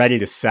ready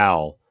to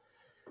sell,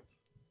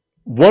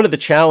 one of the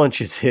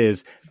challenges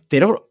is they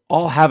don't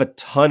all have a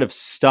ton of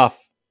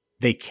stuff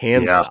they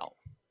can sell.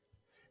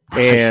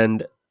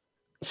 And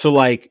so,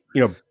 like,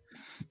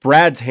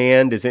 Brad's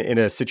Hand is in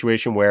a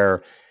situation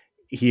where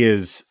he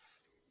is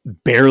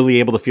barely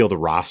able to field the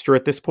roster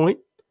at this point.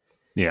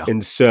 Yeah.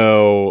 And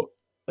so,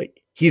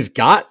 like, he's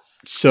got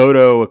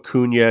Soto,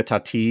 Acuna,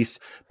 Tatis,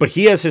 but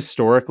he has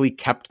historically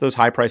kept those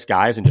high-priced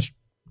guys and just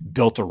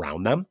built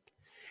around them.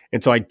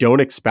 And so I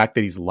don't expect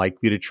that he's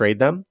likely to trade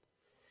them,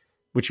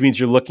 which means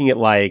you're looking at,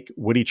 like,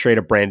 would he trade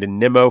a Brandon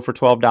Nimmo for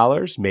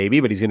 $12? Maybe,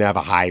 but he's going to have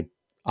a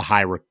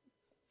high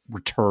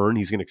return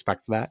he's going to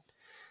expect for that.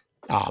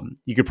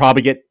 You could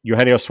probably get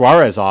Eugenio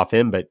Suarez off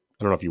him, but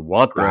I don't know if you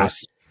want that.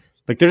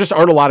 Like, there just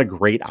aren't a lot of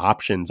great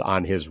options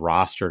on his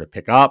roster to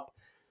pick up.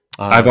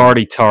 I've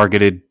already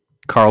targeted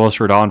Carlos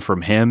Rodon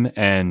from him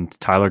and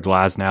Tyler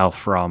Glasnow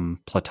from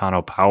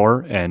Platano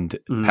Power, and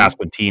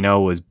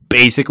Pasquantino was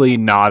basically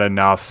not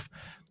enough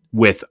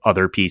with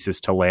other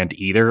pieces to land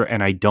either.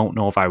 And I don't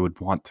know if I would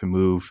want to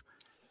move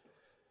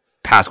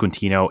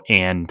Pasquantino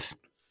and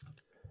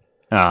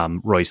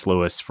Royce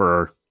Lewis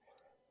for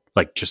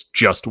like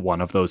just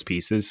one of those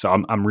pieces. So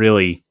I'm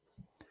really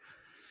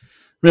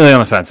on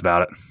the fence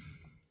about it.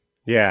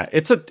 Yeah,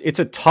 it's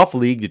a tough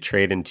league to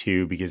trade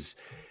into because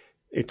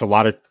it's a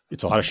lot of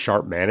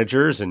sharp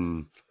managers,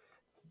 and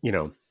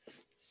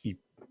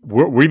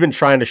we've been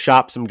trying to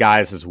shop some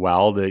guys as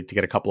well to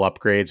get a couple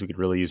upgrades. We could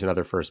really use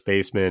another first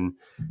baseman,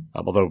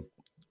 although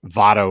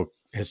Votto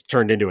has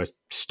turned into a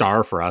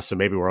star for us, so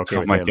maybe we're okay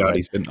with him. Oh my God,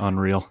 he's been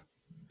unreal.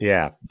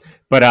 Yeah,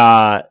 but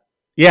I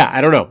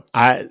don't know.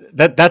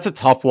 That's a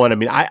tough one. I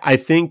mean, I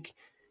think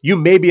you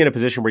may be in a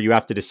position where you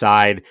have to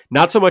decide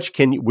not so much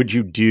would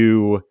you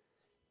do,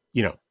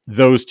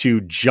 those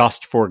two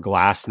just for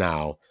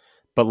Glasnow,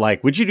 but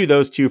like, would you do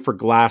those two for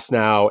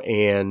Glasnow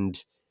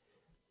and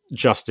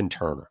Justin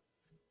Turner?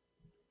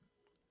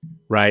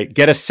 Right?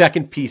 Get a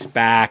second piece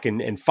back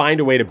and find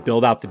a way to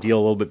build out the deal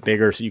a little bit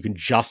bigger so you can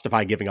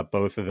justify giving up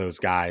both of those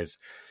guys.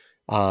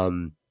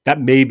 That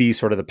may be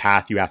sort of the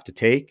path you have to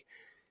take.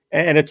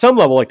 And at some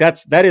level, like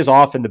that is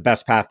often the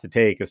best path to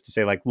take, is to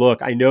say, like,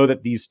 look, I know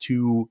that these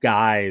two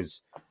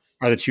guys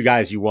are the two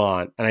guys you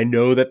want. And I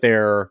know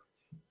that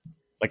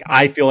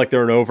I feel like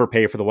they're an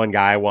overpay for the one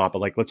guy I want,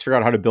 but like, let's figure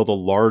out how to build a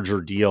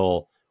larger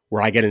deal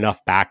where I get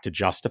enough back to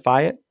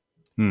justify it.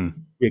 Be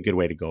a good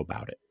way to go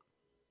about it.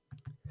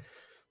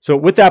 So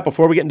with that,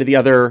 before we get into the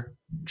other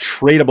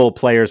tradable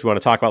players we want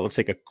to talk about, let's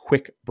take a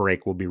quick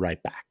break. We'll be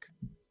right back.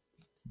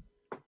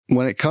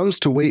 When it comes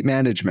to weight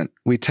management,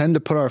 we tend to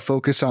put our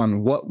focus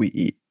on what we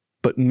eat,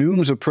 but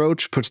Noom's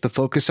approach puts the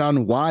focus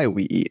on why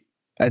we eat,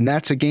 and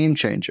that's a game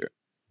changer.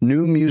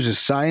 Noom uses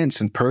science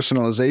and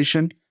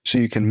personalization so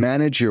you can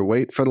manage your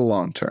weight for the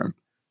long term.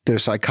 Their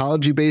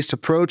psychology-based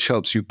approach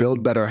helps you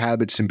build better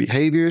habits and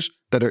behaviors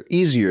that are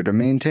easier to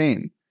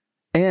maintain.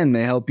 And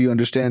they help you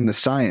understand the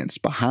science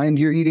behind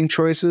your eating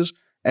choices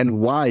and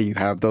why you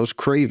have those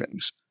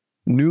cravings.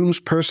 Noom's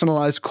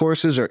personalized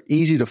courses are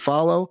easy to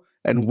follow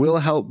and will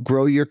help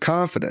grow your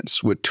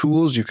confidence with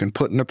tools you can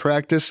put into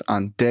practice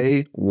on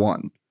day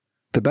one.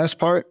 The best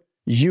part?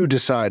 You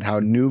decide how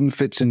Noom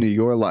fits into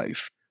your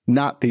life,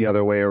 not the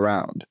other way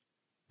around.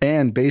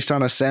 And based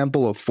on a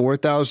sample of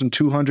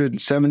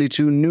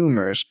 4,272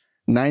 Noomers,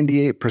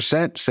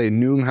 98% say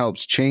Noom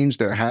helps change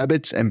their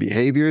habits and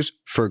behaviors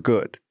for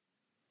good.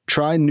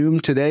 Try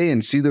Noom today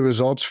and see the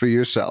results for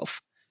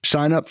yourself.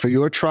 Sign up for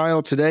your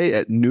trial today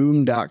at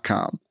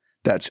Noom.com.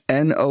 That's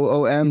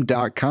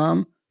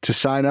Noom.com to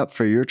sign up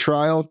for your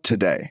trial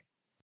today.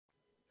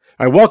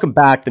 All right, welcome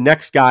back. The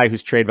next guy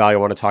whose trade value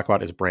I want to talk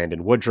about is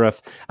Brandon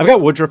Woodruff. I've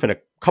got Woodruff in a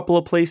couple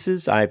of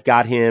places. I've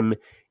got him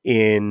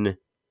in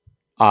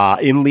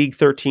League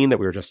 13 that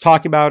we were just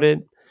talking about it.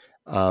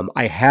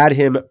 I had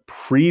him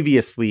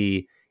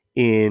previously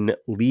in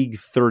League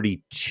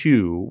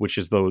 32, which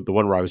is the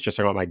one where I was just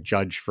talking about my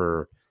Judge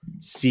for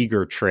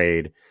Seager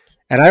trade.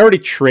 And I already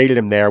traded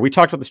him there. We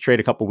talked about this trade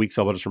a couple of weeks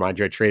ago. I'll just remind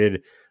you, I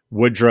traded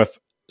Woodruff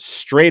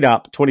straight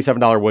up,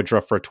 $27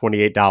 Woodruff for a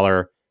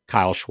 $28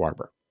 Kyle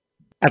Schwarber.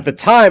 At the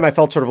time, I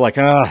felt sort of like,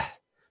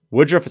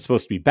 Woodruff is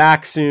supposed to be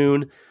back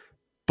soon.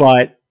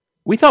 But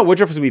we thought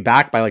Woodruff was going to be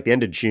back by like the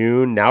end of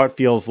June. Now it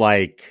feels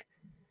like,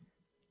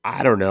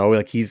 I don't know,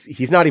 like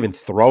he's not even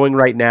throwing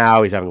right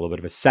now. He's having a little bit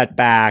of a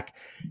setback.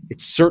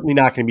 It's certainly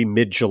not going to be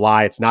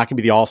mid-July. It's not going to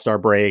be the All-Star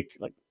break,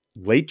 like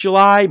late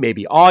July,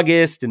 maybe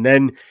August. And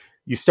then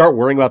you start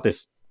worrying about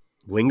this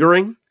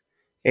lingering.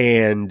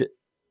 And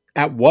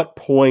at what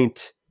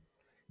point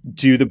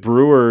do the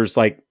Brewers,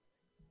 they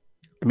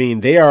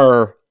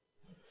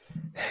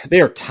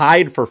are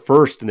tied for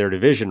first in their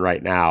division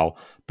right now.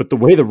 But the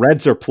way the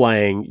Reds are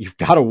playing, you've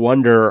got to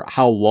wonder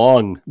how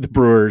long the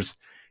Brewers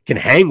can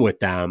hang with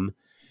them.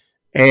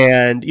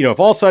 And, if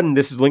all of a sudden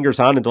this lingers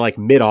on into like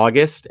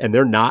mid-August and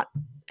they're not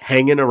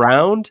hanging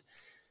around,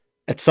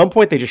 at some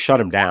point they just shut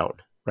them down,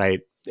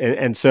 right?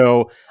 And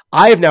so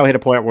I have now hit a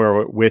point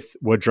where with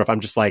Woodruff, I'm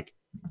just like,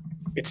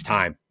 it's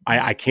time.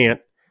 I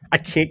can't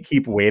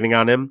keep waiting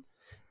on him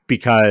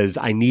because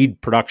I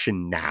need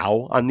production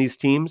now on these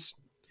teams.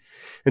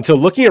 And so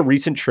looking at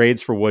recent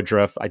trades for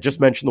Woodruff, I just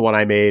mentioned the one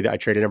I made. I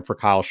traded him for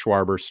Kyle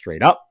Schwarber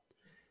straight up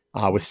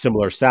with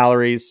similar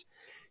salaries.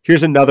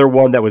 Here's another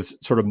one that was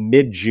sort of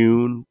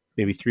mid-June,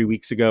 maybe 3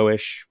 weeks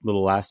ago-ish, a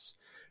little less.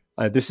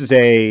 This is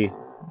a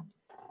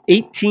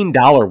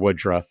 $18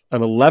 Woodruff,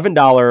 an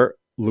 $11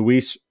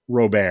 Luis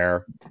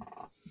Robert,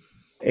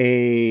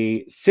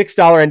 a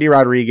 $6 Andy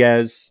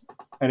Rodriguez,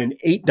 and an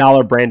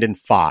 $8 Brandon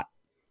Pfaadt.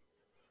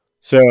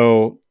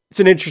 So it's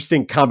an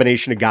interesting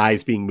combination of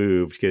guys being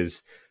moved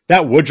because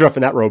that Woodruff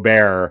and that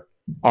Robert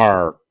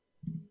are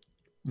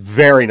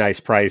very nice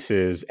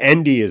prices.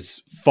 Endy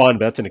is fun,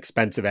 but that's an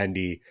expensive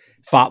Endy.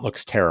 Pfaadt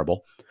looks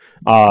terrible.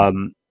 I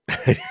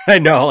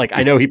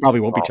know he probably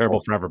won't be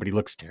terrible forever, but he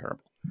looks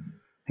terrible.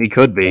 He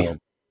could be.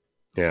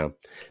 Yeah.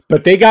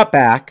 But they got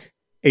back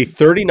a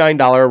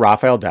 $39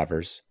 Rafael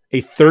Devers,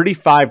 a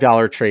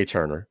 $35 Trey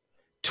Turner,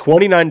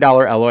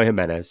 $29 Eloy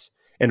Jimenez,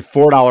 and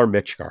 $4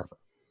 Mitch Garver.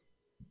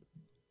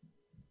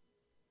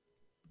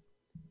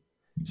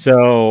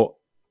 So,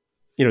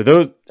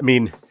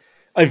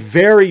 a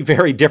very,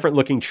 very different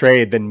looking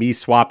trade than me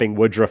swapping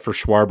Woodruff for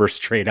Schwarber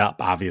straight up,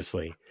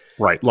 obviously.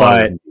 Right.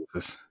 But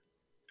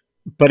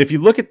if you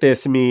look at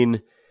this,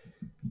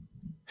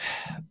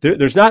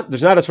 there's not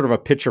a sort of a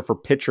pitcher for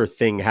pitcher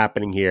thing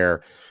happening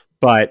here,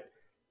 but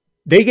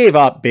they gave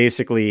up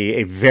basically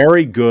a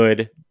very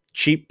good,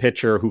 cheap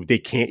pitcher who they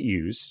can't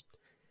use.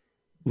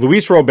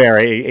 Luis Robert,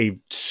 a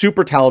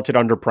super talented,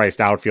 underpriced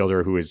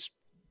outfielder who is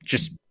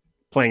just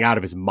playing out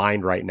of his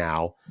mind right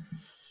now,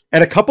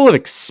 and a couple of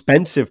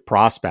expensive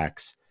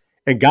prospects,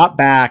 and got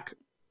back,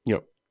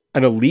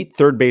 an elite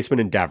third baseman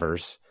in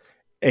Devers,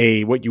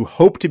 what you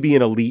hope to be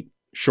an elite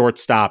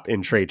shortstop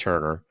in Trey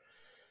Turner,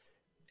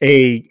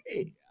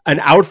 an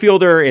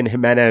outfielder in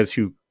Jimenez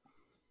who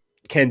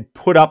can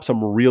put up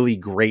some really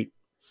great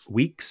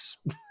weeks.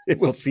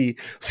 We'll see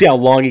how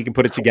long he can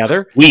put it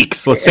together.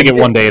 Weeks. Let's take it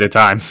one day at a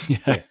time.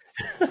 Yeah.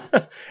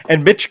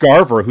 And Mitch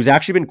Garver, who's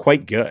actually been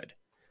quite good.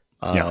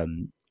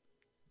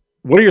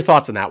 What are your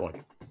thoughts on that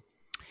one?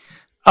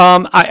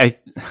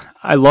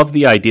 I love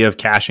the idea of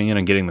cashing in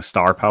and getting the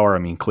star power. I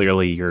mean,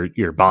 clearly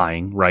you're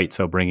buying, right?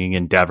 So bringing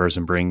in Devers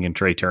and bringing in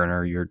Trey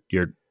Turner,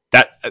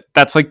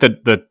 that's like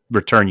the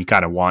return you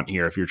kind of want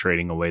here if you're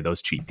trading away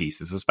those cheap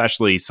pieces,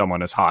 especially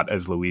someone as hot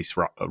as Luis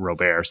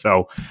Robert.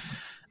 So,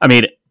 I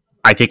mean,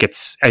 I think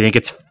it's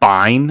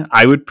fine.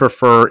 I would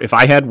prefer if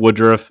I had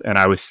Woodruff and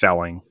I was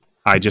selling.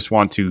 I just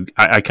want to.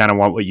 I kind of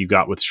want what you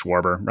got with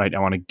Schwarber, right? I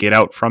want to get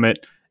out from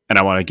it, and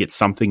I want to get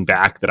something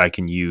back that I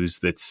can use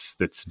that's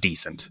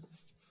decent,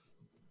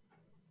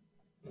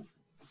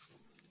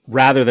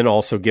 rather than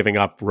also giving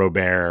up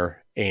Robert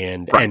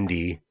and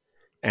Endy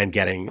and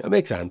getting. It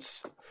makes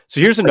sense. So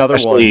here's another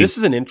one. This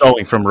is an interesting.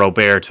 Going from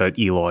Robert to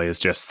Eloy is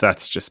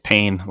just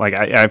pain. Like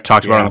I've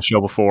talked about on the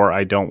show before.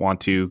 I don't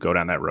want to go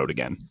down that road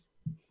again.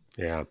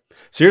 Yeah.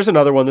 So here's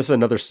another one. This is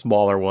another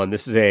smaller one.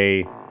 This is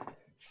a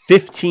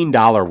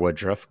 $15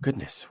 Woodruff.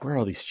 Goodness, where are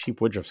all these cheap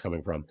Woodruffs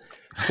coming from?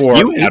 For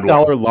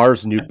 $8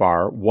 Lars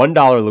Nootbaar,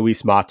 $1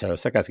 Luis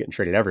Matos. That guy's getting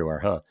traded everywhere,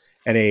 huh?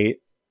 And a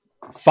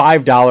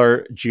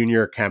 $5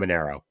 Junior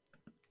Caminero.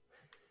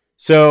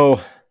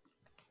 So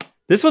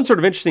this one's sort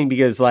of interesting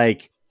because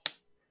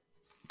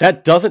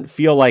that doesn't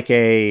feel like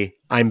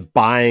I'm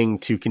buying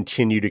to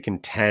continue to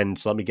contend.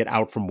 So let me get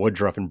out from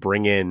Woodruff and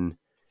bring in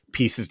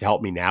pieces to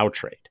help me now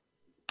trade.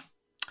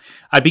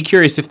 I'd be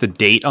curious if the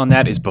date on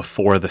that is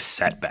before the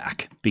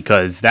setback,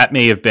 because that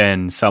may have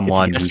been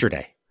someone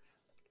yesterday.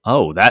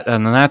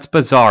 That's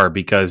bizarre,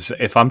 because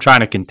if I'm trying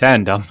to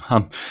contend,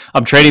 I'm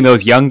trading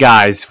those young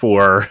guys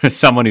for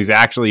someone who's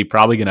actually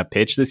probably going to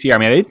pitch this year. I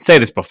mean, I didn't say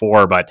this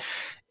before, but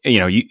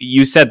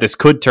you said this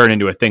could turn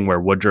into a thing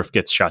where Woodruff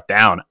gets shut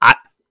down.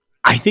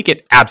 I think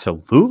it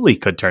absolutely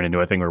could turn into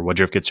a thing where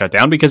Woodruff gets shut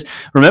down, because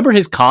remember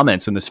his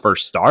comments when this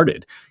first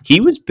started.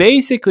 He was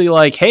basically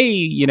like,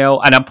 hey, and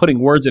I'm putting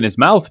words in his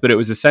mouth, but it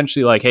was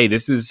essentially like, hey,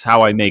 this is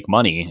how I make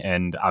money,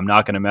 and I'm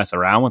not going to mess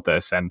around with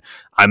this. And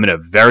I'm going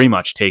to very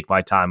much take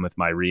my time with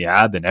my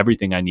rehab and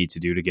everything I need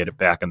to do to get it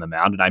back on the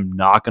mound. And I'm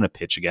not going to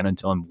pitch again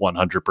until I'm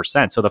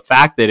 100%. So the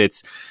fact that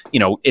it's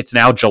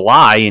now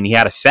July and he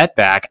had a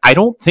setback, I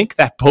don't think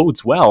that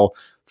bodes well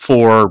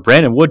for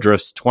Brandon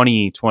Woodruff's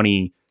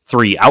 2023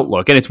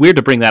 outlook. And it's weird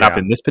to bring that up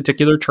in this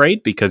particular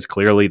trade, because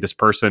clearly this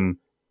person,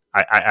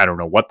 I don't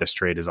know what this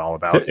trade is all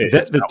about.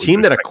 The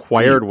team that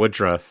acquired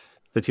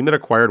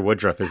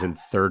Woodruff is in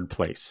third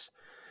place.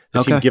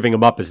 The team giving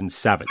him up is in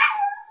seventh.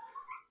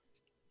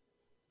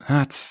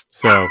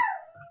 So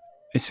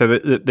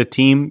the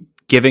team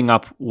giving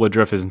up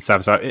Woodruff is in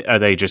seventh. So are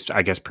they just,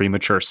 I guess,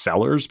 premature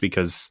sellers,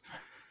 because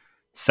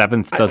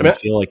seventh doesn't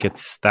feel like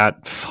it's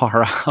that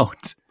far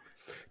out?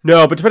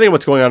 No, but depending on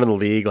what's going on in the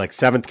league,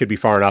 seventh could be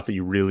far enough that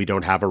you really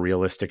don't have a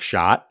realistic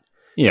shot.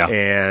 Yeah.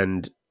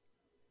 And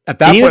at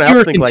that point, if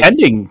you're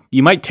contending,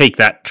 you might take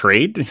that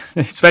trade,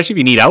 especially if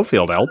you need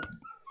outfield help.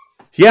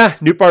 Yeah,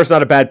 Nootbaar's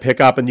not a bad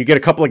pickup, and you get a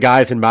couple of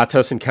guys in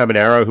Matos and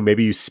Caminero who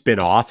maybe you spin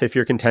off if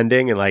you're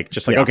contending, and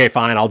okay,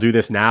 fine, I'll do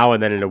this now,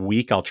 and then in a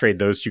week I'll trade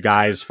those two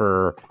guys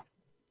for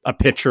a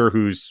pitcher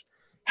who's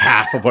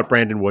half of what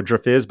Brandon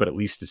Woodruff is, but at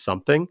least is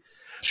something.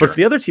 Sure. But for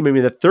the other team, I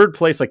mean, the third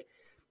place,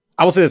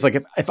 I will say this,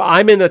 if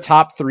I'm in the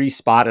top 3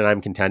 spot and I'm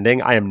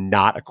contending, I am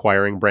not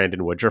acquiring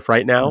Brandon Woodruff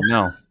right now.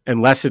 No.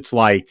 Unless it's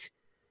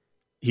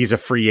he's a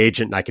free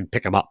agent and I can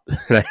pick him up.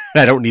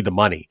 I don't need the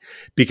money,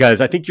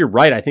 because I think you're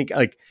right. I think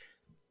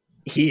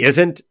he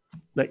isn't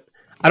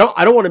I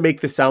don't want to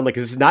make this sound like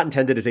this is not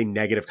intended as a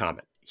negative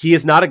comment. He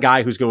is not a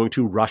guy who's going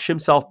to rush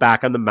himself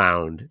back on the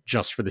mound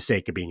just for the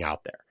sake of being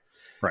out there.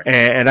 Right.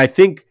 And I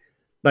think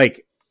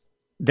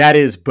that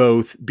is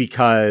both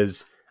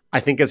because I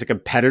think as a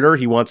competitor,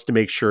 he wants to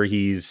make sure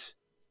he's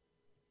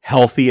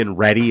healthy and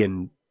ready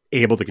and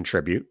able to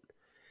contribute.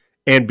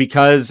 And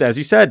because, as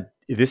you said,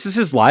 this is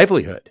his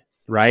livelihood,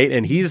 right?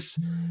 And he's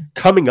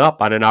coming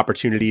up on an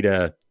opportunity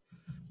to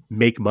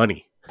make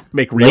money,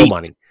 make real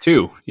money.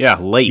 Too. Yeah,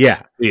 late.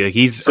 Yeah.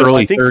 He's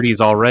early 30s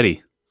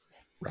already.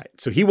 Right.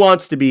 So he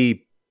wants to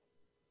be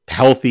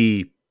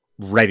healthy,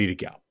 ready to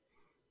go.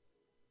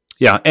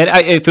 Yeah, and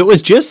if it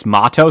was just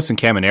Matos and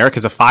Caminero,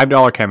 because a $5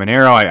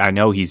 Caminero, I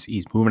know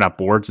he's moving up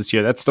boards this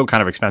year. That's still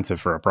kind of expensive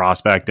for a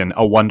prospect, and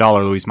a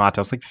 $1 Luis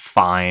Matos,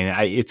 fine,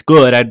 it's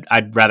good.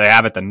 I'd rather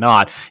have it than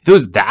not. If it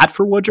was that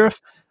for Woodruff,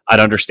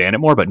 I'd understand it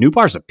more. But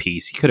Nootbaar's a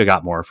piece. He could have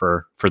got more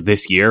for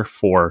this year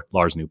for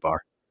Lars Nootbaar.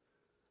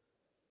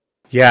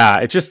 Yeah,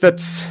 it just that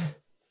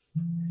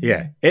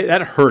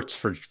hurts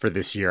for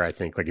this year. I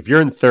think if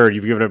you're in third,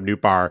 you've given up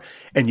Nootbaar,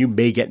 and you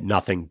may get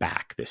nothing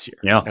back this year.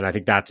 Yeah, and I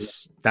think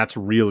that's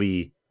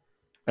really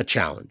a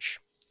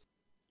challenge.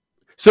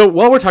 So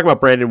while we're talking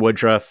about Brandon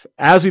Woodruff,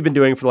 as we've been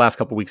doing for the last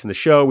couple of weeks in the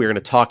show, we're going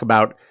to talk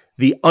about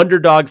the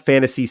Underdog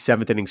Fantasy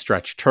 7th Inning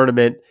Stretch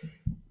Tournament.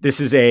 This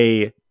is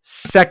a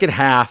second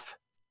half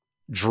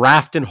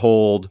draft and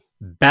hold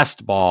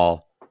best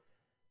ball.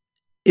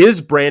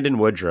 Is Brandon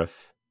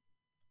Woodruff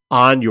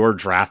on your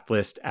draft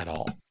list at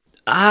all?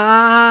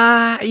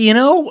 I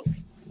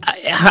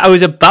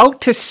was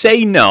about to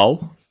say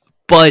no,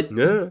 but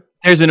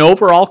there's an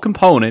overall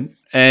component,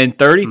 and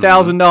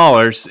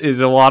 $30,000 is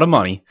a lot of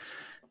money.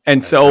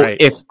 And so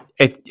if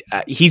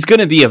he's going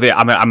to be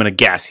available, I'm going to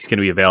guess he's going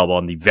to be available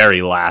in the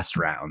very last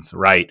rounds,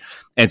 right?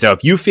 And so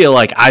if you feel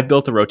like I've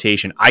built a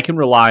rotation I can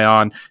rely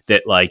on,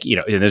 that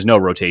and there's no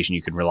rotation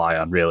you can rely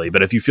on really,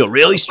 but if you feel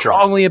really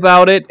strongly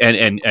about it,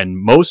 and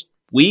most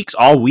weeks,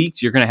 all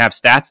weeks, you're going to have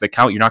stats that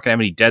count, you're not going to have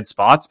any dead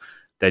spots,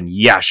 then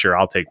yeah, sure,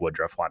 I'll take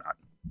Woodruff. Why not?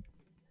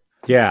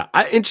 Yeah.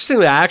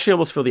 Interestingly, I actually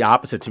almost feel the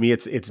opposite. To me,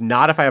 it's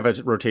not if I have a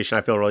rotation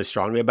I feel really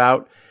strongly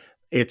about.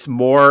 It's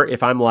more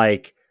if I'm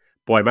like,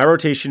 boy, my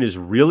rotation is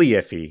really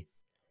iffy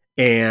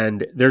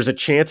and there's a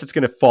chance it's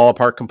going to fall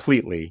apart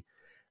completely.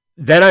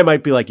 Then I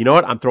might be like, you know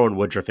what? I'm throwing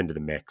Woodruff into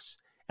the mix.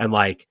 And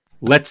like,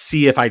 let's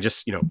see if I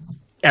just,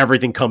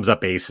 everything comes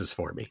up aces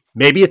for me.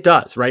 Maybe it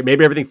does, right?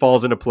 Maybe everything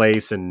falls into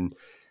place and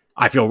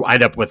I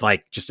end up with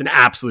like just an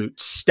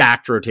absolute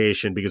stacked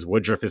rotation because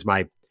Woodruff is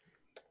my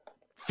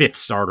 5th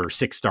starter,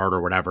 6th starter,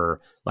 whatever.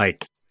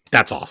 Like,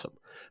 that's awesome.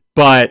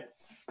 But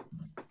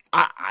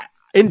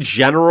in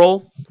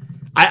general,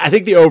 I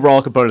think the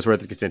overall component is where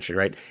this gets interesting,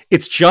 right?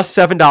 It's just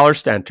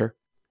 $7 to enter.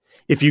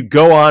 If you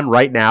go on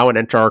right now and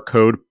enter our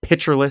code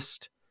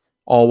PitcherList,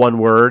 all one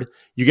word,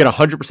 you get a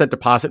 100%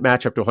 deposit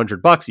match up to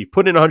 $100. You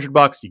put in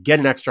 $100, you get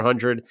an extra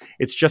 100.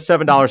 It's just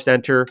 $7 to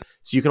enter.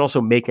 So you can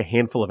also make a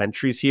handful of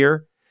entries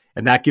here.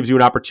 And that gives you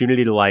an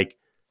opportunity to like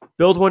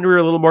build one where you're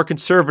a little more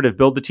conservative,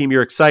 build the team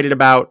you're excited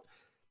about.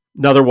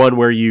 Another one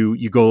where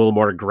you go a little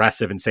more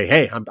aggressive and say,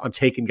 hey, I'm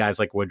taking guys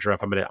like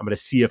Woodruff. I'm gonna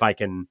see if I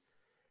can,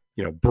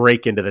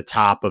 break into the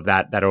top of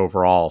that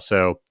overall.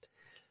 So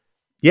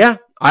yeah,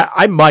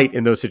 I might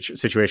in those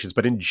situations,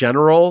 but in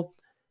general,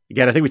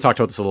 again, I think we talked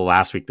about this a little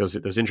last week.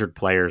 Those injured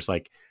players,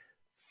 like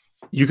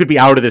you could be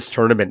out of this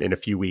tournament in a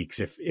few weeks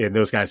and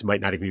those guys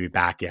might not even be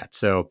back yet.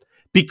 So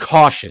be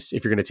cautious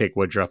if you're going to take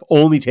Woodruff.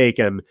 Only take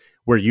him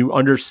where you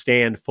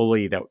understand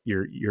fully that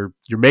you're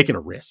making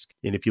a risk.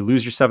 And if you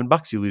lose your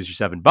 $7, you lose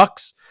your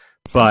 $7.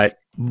 But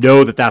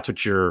know that's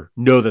what you're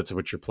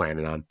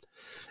planning on.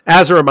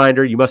 As a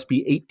reminder, you must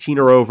be 18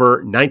 or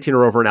over, 19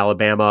 or over in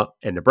Alabama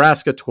and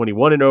Nebraska,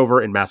 21 and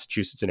over in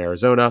Massachusetts and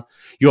Arizona.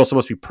 You also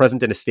must be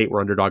present in a state where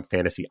Underdog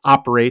Fantasy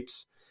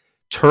operates.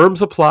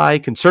 Terms apply.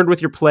 Concerned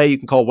with your play, you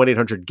can call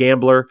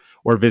 1-800-GAMBLER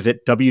or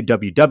visit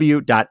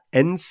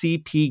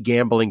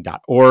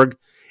www.ncpgambling.org.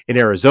 In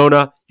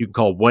Arizona, you can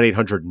call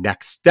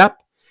 1-800-NEXT-STEP.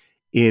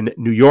 In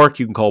New York,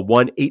 you can call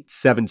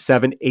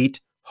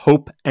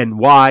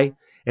 1-877-8-HOPE-NY.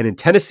 And in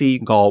Tennessee, you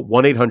can call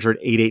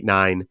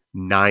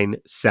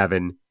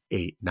 1-800-889-9789.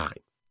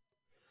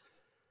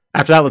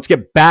 After that, let's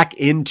get back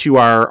into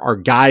our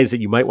guys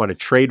that you might want to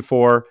trade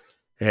for.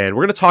 And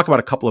we're going to talk about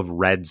a couple of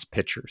Reds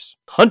pitchers.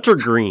 Hunter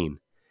Greene.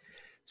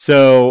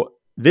 So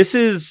this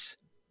is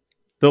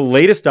the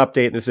latest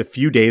update, and this is a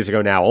few days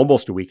ago now,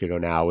 almost a week ago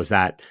now, was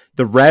that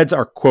the Reds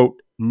are,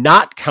 quote,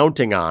 not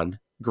counting on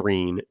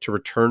Greene to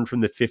return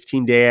from the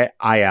 15-day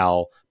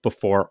IL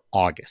before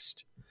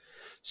August.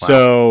 Wow.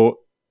 So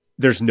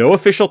there's no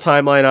official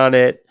timeline on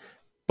it,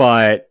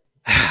 but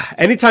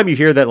anytime you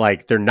hear that,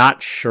 like, they're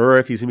not sure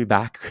if he's going to be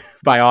back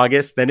by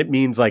August, then it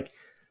means, like,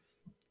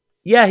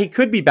 yeah, he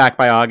could be back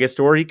by August,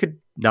 or he could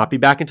not be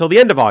back until the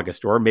end of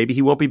August, or maybe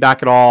he won't be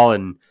back at all.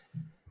 And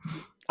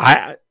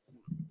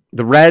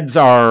the Reds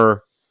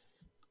are,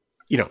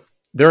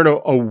 they're in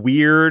a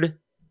weird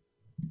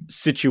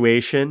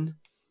situation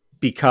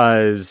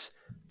because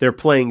they're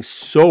playing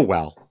so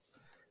well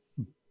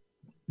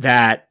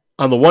that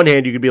on the one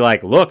hand, you could be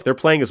like, look, they're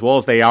playing as well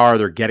as they are.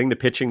 They're getting the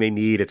pitching they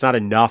need. It's not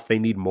enough. They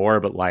need more,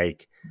 but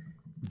like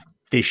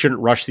they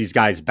shouldn't rush these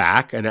guys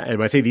back. And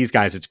when I say these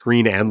guys, it's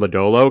Greene and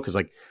Lodolo, because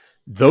like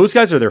those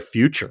guys are their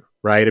future,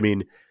 right? I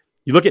mean,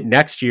 you look at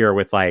next year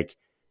with like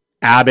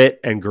Abbott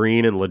and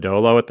Greene and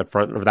Lodolo at the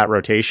front of that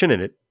rotation,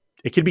 and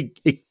it could be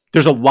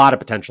there's a lot of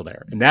potential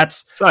there. And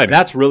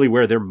that's really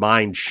where their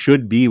mind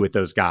should be with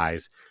those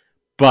guys.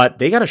 But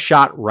they got a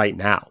shot right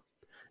now.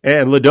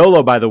 And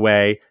Lodolo, by the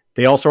way,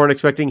 they also aren't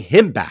expecting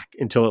him back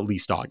until at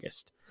least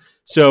August.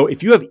 So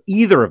if you have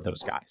either of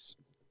those guys,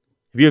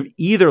 if you have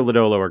either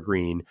Lodolo or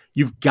Greene,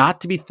 you've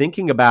got to be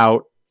thinking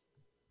about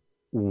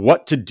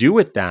what to do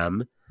with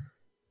them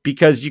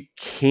because you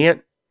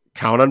can't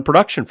count on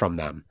production from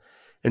them.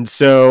 And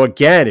so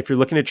again, if you're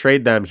looking to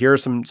trade them, here are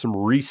some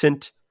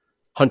recent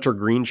Hunter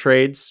Greene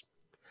trades.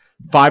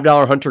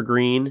 $5 Hunter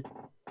Greene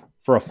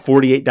for a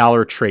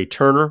 $48 Trey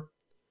Turner.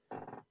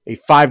 A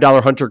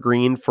 $5 Hunter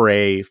Greene for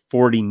a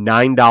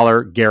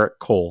 $49 Garrett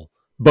Cole.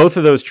 Both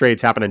of those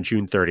trades happened on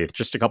June 30th,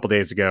 just a couple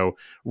days ago,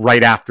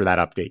 right after that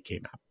update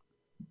came out.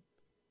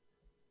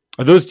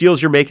 Are those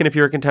deals you're making if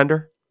you're a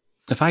contender?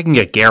 If I can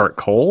get Garrett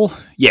Cole,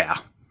 yeah.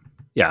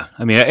 Yeah,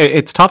 I mean,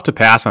 it's tough to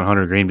pass on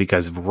Hunter Green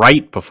because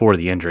right before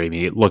the injury, I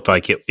mean, it looked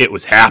like it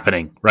was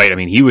happening, right? I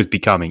mean, he was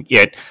becoming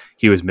it.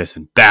 He was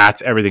missing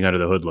bats. Everything under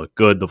the hood looked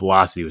good. The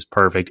velocity was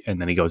perfect. And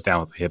then he goes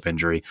down with a hip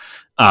injury.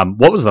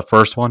 What was the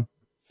first one?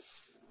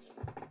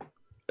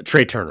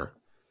 Trey Turner.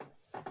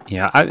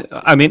 Yeah,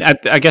 I mean,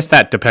 I guess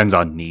that depends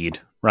on need,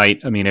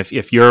 right? I mean,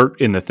 if you're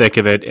in the thick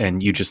of it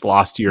and you just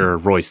lost your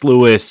Royce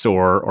Lewis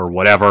or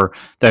whatever,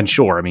 then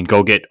sure. I mean,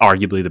 go get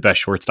arguably the best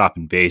shortstop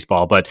in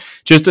baseball. But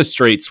just a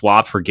straight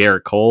swap for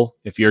Garrett Cole,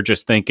 if you're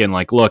just thinking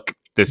like, look,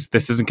 this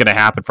isn't going to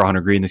happen for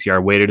Hunter Green this year. I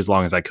waited as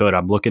long as I could.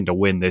 I'm looking to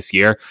win this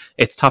year.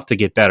 It's tough to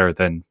get better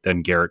than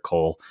Garrett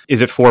Cole.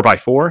 Is it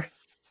 4x4?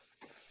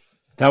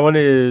 That one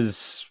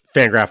is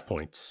Fangraph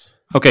points.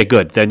 Okay,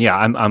 good. Then yeah,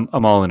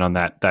 I'm all in on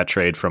that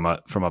trade from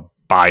a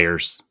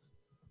buyer's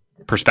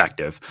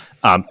perspective.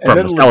 From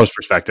the seller's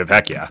perspective,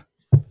 heck yeah.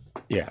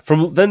 Yeah.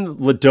 From then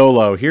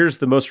Lodolo, here's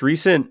the most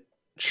recent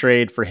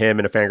trade for him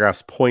in a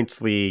Fangraphs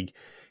points league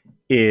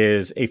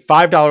is a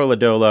 $5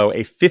 Lodolo,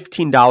 a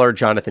 $15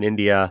 Jonathan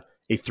India,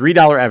 a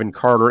 $3 Evan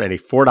Carter, and a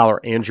 $4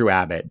 Andrew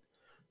Abbott.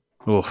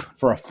 Oof.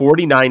 For a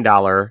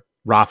 $49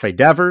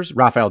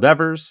 Rafael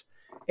Devers,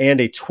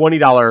 and a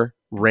 $20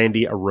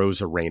 Randy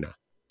Arozarena.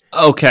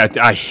 Okay,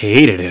 I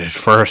hated it at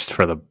first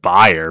for the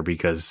buyer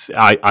because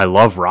I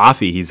love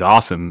Rafi. He's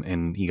awesome,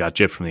 and he got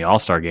gypped from the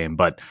All-Star game.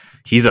 But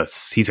he's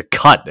a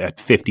cut at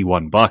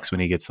 $51 when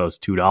he gets those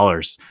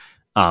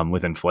 $2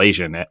 with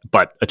inflation.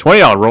 But a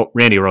 $20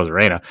 Randy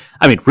Arozarena.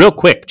 I mean, real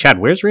quick, Chad,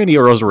 where's Randy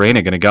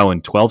Arozarena going to go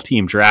in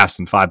 12-team drafts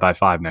and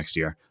 5x5 next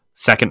year?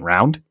 Second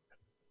round?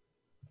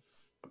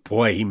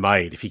 Boy, he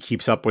might if he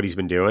keeps up what he's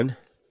been doing.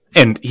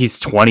 And he's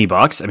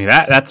 $20. I mean,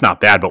 that's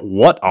not bad. But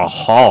what a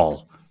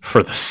haul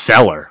for the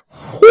seller.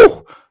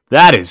 Whew,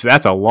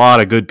 that's a lot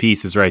of good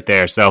pieces right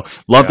there. So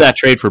love that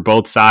trade for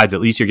both sides.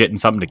 At least you're getting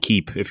something to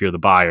keep if you're the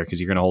buyer because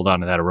you're going to hold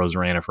on to that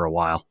Arozarena for a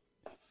while.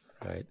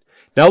 Right.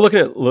 Now looking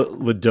at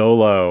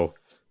Lodolo,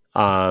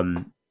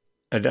 another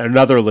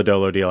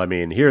Lodolo deal. I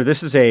mean, here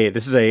this is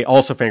a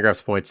also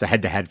Fangraphs points, a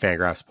head-to-head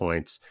Fangraphs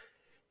points.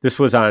 This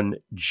was on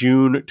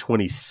June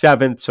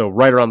 27th, so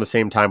right around the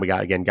same time we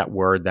got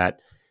word that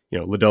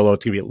Lodolo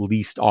it's going to be at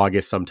least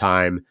August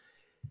sometime.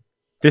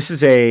 This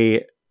is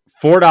a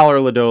 $4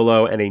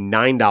 Lodolo and a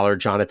 $9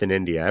 Jonathan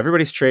India.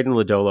 Everybody's trading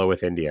Lodolo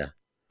with India.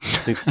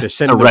 They're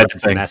sending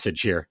a message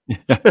here.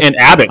 And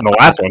Abbott in the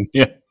last one.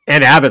 Yeah.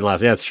 And Abbott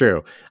last. Yeah, that's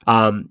true.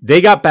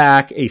 They got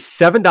back a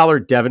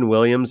 $7 Devin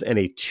Williams and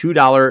a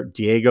 $2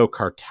 Diego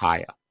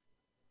Cartaya.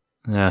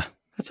 Yeah.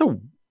 That's a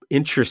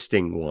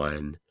interesting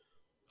one.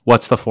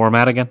 What's the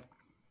format again?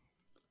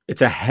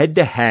 It's a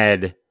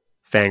head-to-head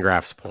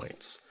Fangraphs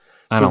points.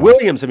 So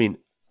Williams, I mean,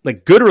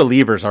 like good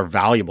relievers are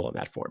valuable in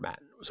that format.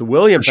 So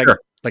Williams, sure.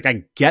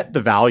 I get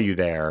the value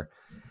there.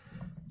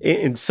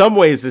 In some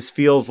ways, this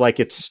feels like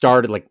it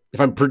started, like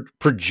if I'm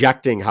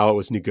projecting how it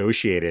was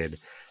negotiated,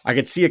 I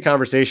could see a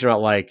conversation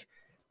about like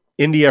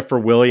India for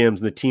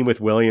Williams and the team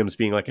with Williams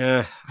being like,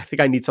 I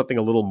think I need something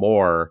a little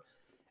more.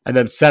 And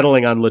then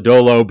settling on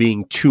Lodolo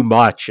being too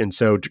much. And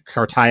so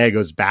Cartaya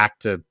goes back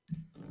to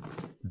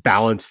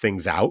balance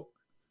things out.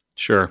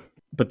 Sure.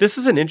 But this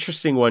is an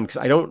interesting one because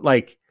I don't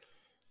like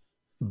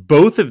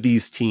both of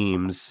these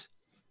teams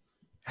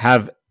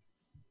have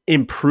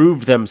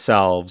improved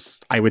themselves,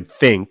 I would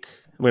think.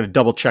 I'm going to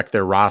double check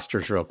their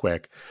rosters real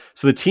quick.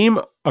 So the team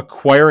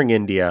acquiring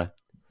India,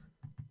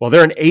 well,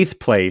 they're in 8th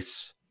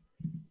place,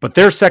 but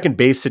their second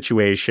base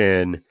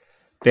situation,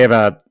 they have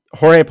a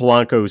Jorge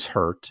Polanco who's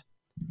hurt.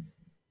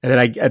 And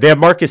then they have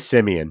Marcus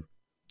Semien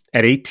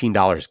at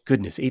 $18.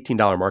 Goodness,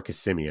 $18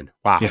 Marcus Semien.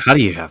 Wow. Yeah, how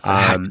do you have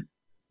that?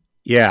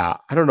 Yeah,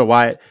 I don't know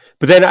why.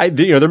 But then their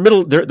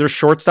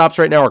shortstops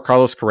right now are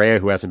Carlos Correa,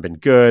 who hasn't been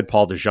good,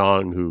 Paul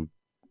DeJong, who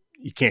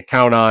you can't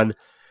count on,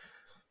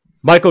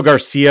 Michael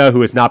Garcia,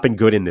 who has not been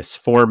good in this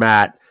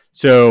format.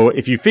 So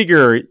if you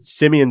figure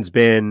Simeon's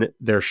been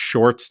their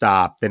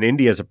shortstop, then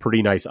India is a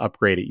pretty nice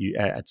upgrade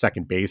at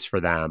second base for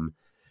them.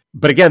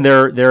 But again,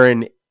 they're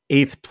in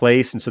 8th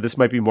place, and so this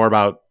might be more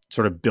about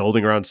sort of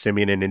building around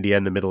Semien and India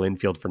in the middle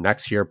infield for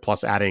next year,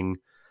 plus adding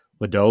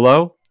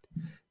Lodolo.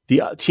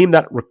 The team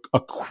that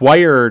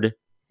acquired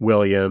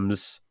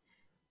Williams,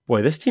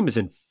 boy, this team is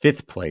in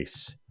 5th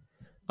place.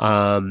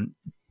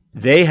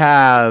 They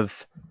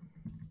have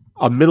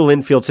a middle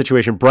infield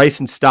situation: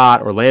 Bryson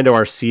Stott, Orlando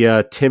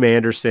Arcia, Tim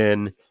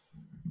Anderson.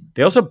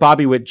 They also have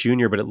Bobby Witt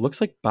Jr., but it looks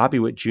like Bobby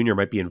Witt Jr.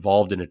 might be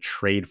involved in a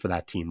trade for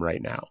that team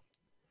right now.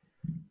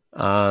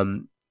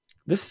 I'm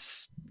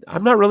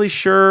not really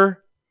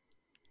sure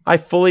I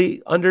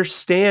fully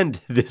understand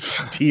this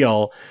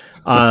deal.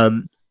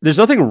 There's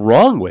nothing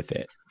wrong with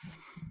it.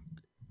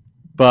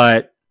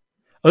 But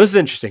this is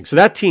interesting. So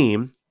that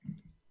team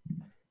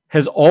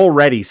has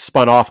already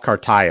spun off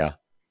Cartaya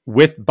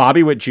with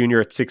Bobby Witt Jr.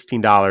 at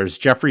 $16,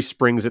 Jeffrey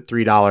Springs at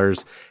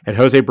 $3, and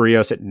Jose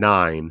Barrios at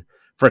 $9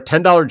 for a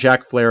 $10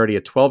 Jack Flaherty,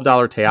 a $12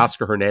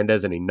 Teoscar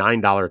Hernandez, and a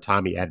 $9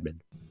 Tommy Edman.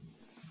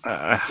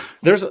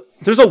 There's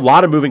a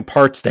lot of moving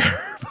parts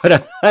there,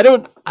 but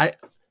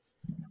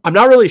I'm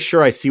not really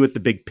sure I see what the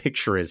big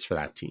picture is for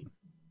that team.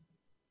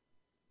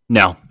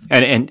 No,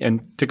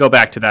 and to go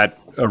back to that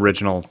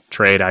original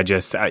trade,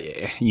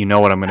 you know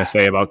what I'm going to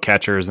say about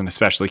catchers and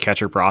especially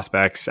catcher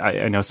prospects.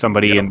 I know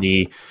somebody in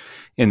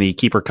the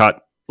Keeper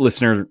Cut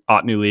listener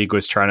Otnu League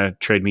was trying to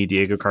trade me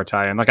Diego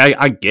Cartaya, and like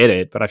I get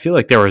it, but I feel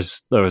like there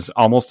was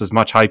almost as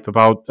much hype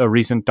about a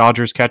recent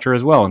Dodgers catcher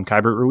as well, in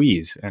Keibert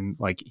Ruiz, and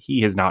like he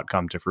has not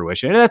come to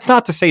fruition. And that's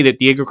not to say that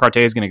Diego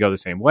Cartaya is going to go the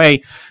same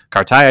way.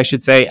 Cartaya, I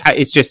should say.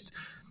 It's just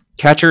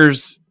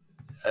catchers.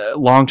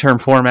 Long-term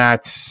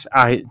formats,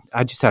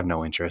 I just have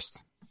no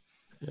interest.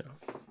 Yeah.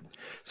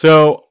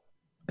 So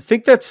I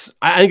think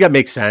that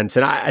makes sense.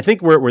 And I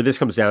think where this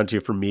comes down to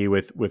for me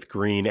with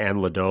Green and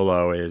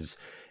Lodolo is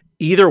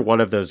either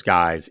one of those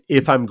guys,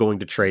 if I'm going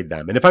to trade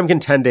them. And if I'm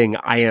contending,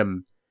 I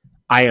am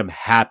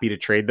happy to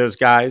trade those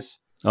guys.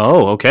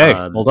 Oh, okay.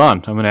 Hold on.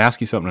 I'm going to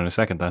ask you something in a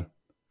second then.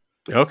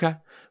 Okay.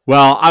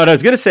 Well, what I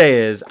was going to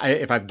say is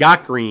if I've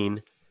got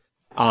Green,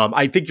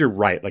 I think you're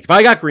right. Like if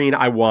I got Green,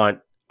 I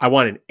want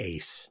an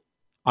ace.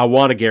 I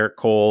want a Garrett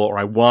Cole, or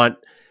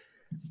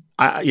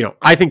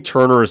I think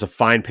Turner is a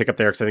fine pickup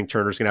there because I think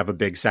Turner's going to have a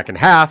big second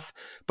half.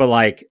 But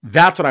like,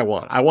 that's what I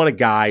want. I want a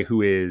guy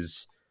who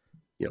is,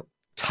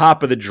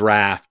 top of the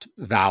draft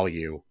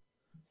value,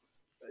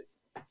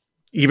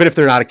 even if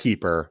they're not a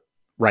keeper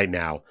right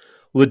now.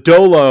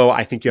 Lodolo,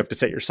 I think you have to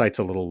set your sights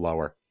a little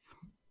lower.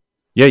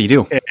 Yeah, you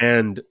do.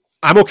 And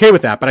I'm okay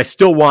with that, but I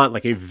still want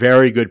like a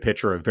very good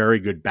pitcher, a very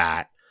good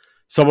bat.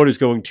 Someone who's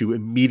going to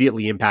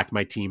immediately impact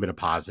my team in a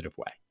positive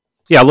way.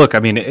 Yeah, look, I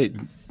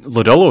mean,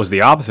 Lodolo was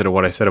the opposite of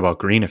what I said about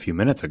Green a few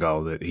minutes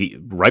ago. That he,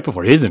 right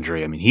before his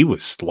injury, I mean, he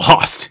was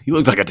lost. He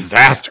looked like a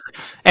disaster,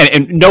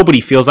 and nobody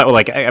feels that way.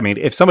 Like, I mean,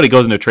 if somebody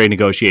goes into trade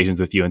negotiations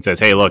with you and says,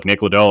 "Hey, look, Nick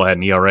Lodolo had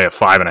an ERA of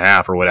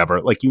 5.5 or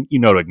whatever," like you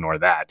know to ignore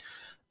that.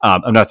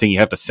 I'm not saying you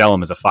have to sell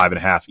him as a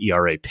 5.5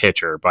 ERA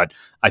pitcher, but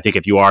I think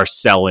if you are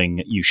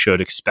selling, you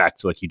should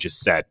expect, like you just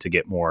said, to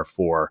get more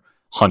for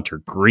Hunter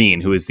Green,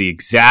 who is the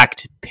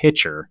exact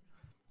pitcher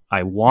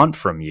I want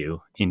from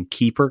you in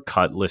Keeper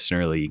Cut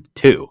Listener League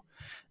 2.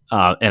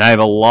 And I have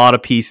a lot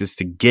of pieces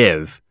to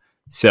give.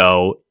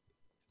 So,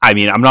 I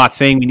mean, I'm not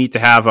saying we need to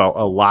have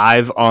a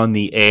live on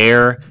the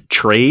air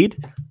trade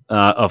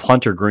of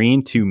Hunter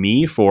Green to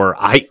me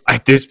I,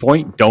 at this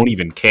point, don't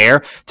even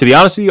care. To be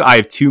honest with you, I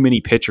have too many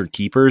pitcher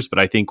keepers, but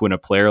I think when a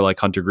player like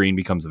Hunter Green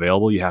becomes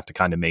available, you have to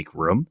kind of make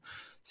room.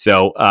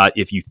 So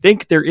if you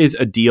think there is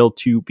a deal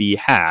to be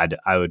had,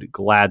 I would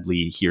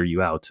gladly hear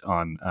you out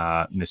on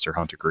Mr.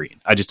 Hunter Green.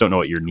 I just don't know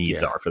what your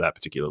needs are for that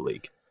particular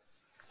league.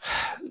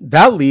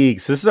 That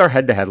league, so this is our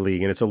head-to-head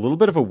league, and it's a little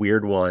bit of a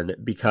weird one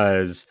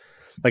because,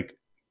 like,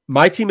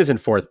 my team is in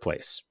 4th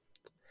place.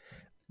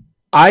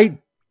 I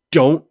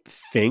don't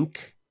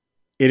think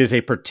it is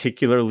a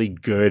particularly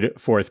good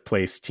 4th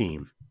place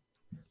team,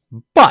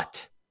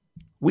 but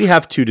we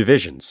have 2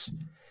 divisions.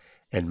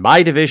 And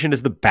my division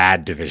is the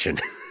bad division.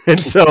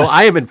 And so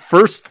I am in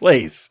 1st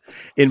place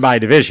in my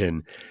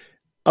division,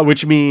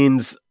 which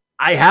means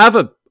I have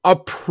a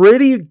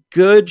pretty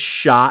good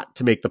shot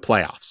to make the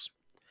playoffs.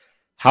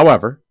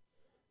 However,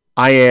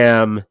 I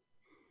am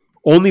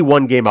only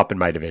 1 game up in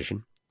my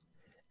division.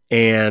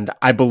 And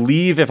I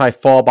believe if I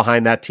fall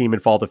behind that team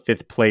and fall to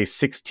 5th place,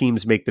 6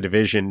 teams make the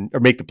division or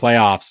make the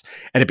playoffs.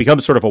 And it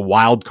becomes sort of a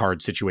wild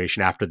card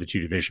situation after the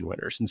 2 division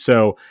winners. And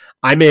so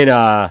I'm in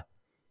a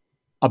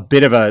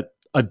bit of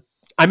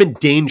I'm in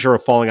danger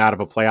of falling out of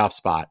a playoff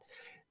spot.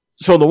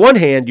 So on the one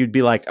hand, you'd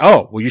be like,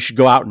 oh, well, you should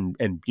go out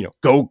and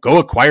go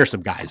acquire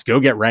some guys, go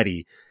get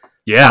ready.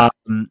 Yeah.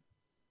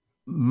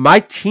 My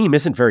team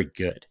isn't very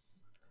good.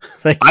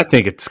 I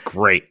think it's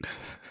great.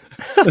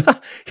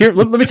 Here,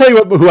 let me tell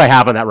you who I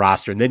have on that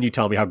roster, and then you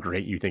tell me how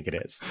great you think it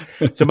is.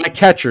 So my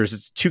catchers,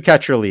 it's a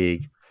 2-catcher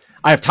league.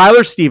 I have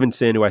Tyler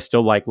Stevenson, who I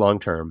still like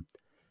long-term,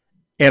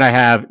 and I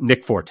have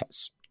Nick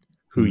Fortes,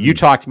 who you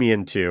talked me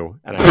into,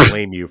 and I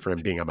blame you for him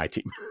being on my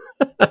team.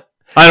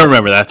 I don't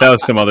remember that. That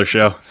was some other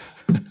show.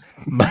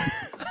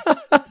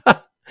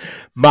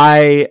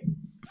 My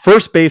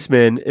first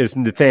baseman is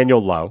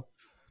Nathaniel Lowe,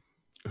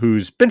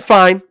 who's been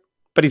fine,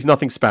 but he's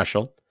nothing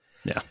special.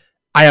 Yeah.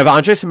 I have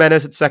Andres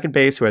Jimenez at second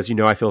base, who, as you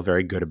know, I feel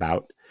very good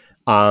about.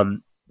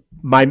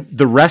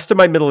 The rest of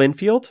my middle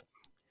infield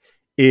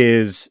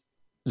is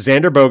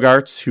Xander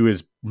Bogaerts, who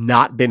has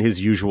not been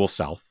his usual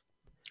self.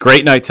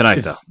 Great night tonight,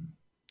 though.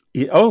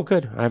 Oh,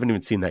 good. I haven't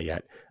even seen that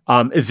yet.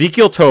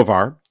 Ezekiel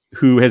Tovar,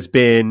 who has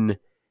been...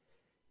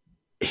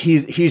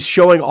 He's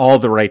showing all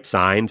the right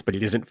signs, but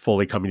it isn't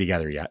fully coming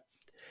together yet.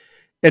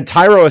 And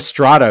Tyro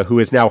Estrada, who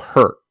is now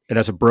hurt and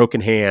has a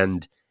broken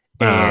hand,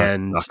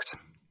 and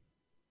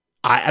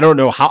I don't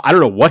know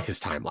what his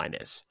timeline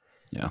is.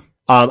 Yeah.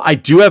 I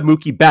do have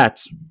Mookie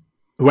Betts,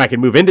 who I can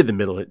move into the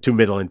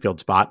middle infield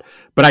spot,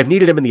 but I've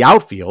needed him in the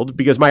outfield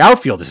because my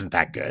outfield isn't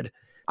that good.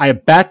 I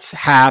have Betts,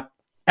 Happ,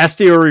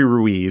 Esteury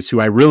Ruiz, who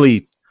I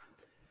really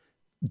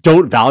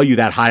don't value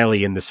that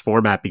highly in this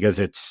format because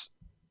it's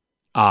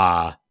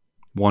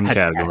one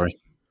category.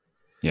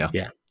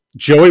 Yeah.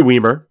 Joey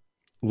Wiemer,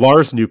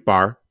 Lars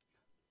Nootbaar,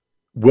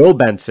 Will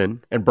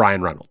Benson, and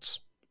Brian Reynolds.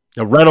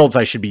 Now, Reynolds,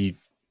 I should be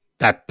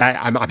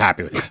I'm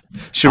happy with it.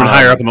 Should have been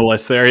higher up on the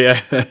list there.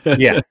 Yeah.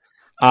 Yeah.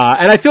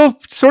 And I feel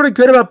sort of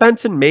good about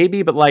Benson,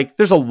 maybe, but like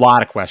there's a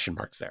lot of question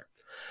marks there.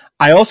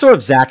 I also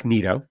have Zach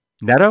Neto.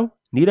 Neto?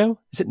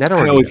 Is it Neto?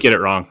 I always get it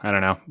wrong. I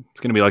don't know. It's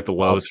going to be like the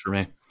lows for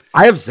me.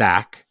 I have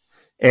Zach,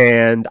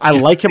 and I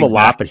like him a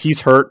lot, but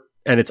he's hurt,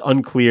 and it's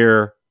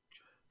unclear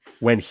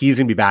when he's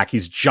going to be back.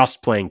 He's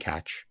just playing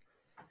catch.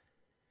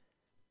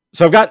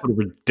 So I've got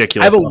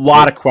ridiculous. I have a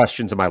lot of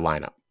questions in my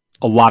lineup.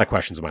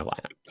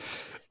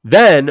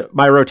 Then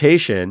my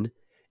rotation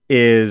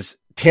is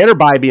Tanner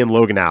Bybee and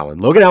Logan Allen.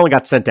 Logan Allen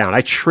got sent down.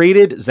 I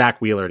traded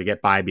Zach Wheeler to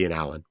get Bybee and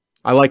Allen.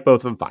 I like both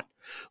of them fine.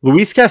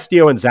 Luis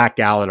Castillo and Zach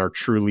Gallen are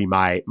truly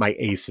my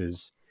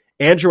aces.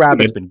 Andrew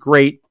Abbott's been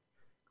great.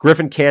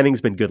 Griffin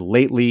Canning's been good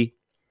lately.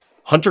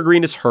 Hunter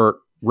Green is hurt.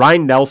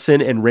 Ryan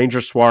Nelson and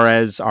Ranger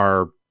Suarez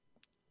are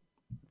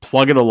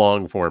plugging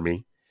along for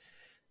me.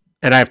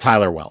 And I have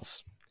Tyler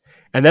Wells.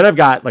 And then I've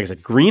got, like I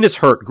said, Green is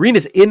hurt. Green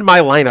is in my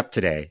lineup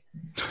today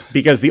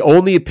because the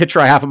only pitcher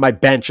I have on my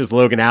bench is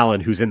Logan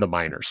Allen, who's in the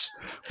minors.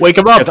 Wake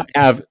him up. Because I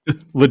have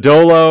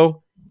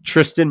Lodolo,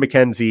 Tristan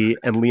McKenzie,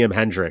 and Liam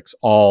Hendricks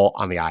all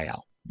on the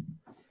IL.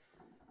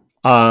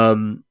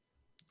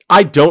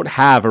 I don't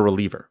have a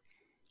reliever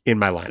in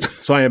my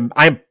lineup. So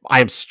I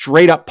am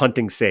straight up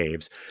punting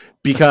saves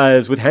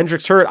because with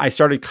Hendricks hurt, I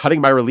started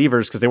cutting my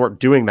relievers because they weren't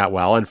doing that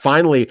well. And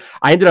finally,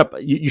 I ended up,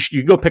 you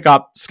can go pick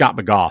up Scott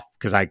McGough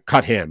because I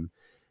cut him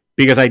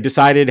because I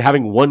decided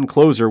having one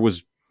closer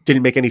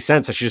didn't make any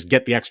sense. I should just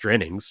get the extra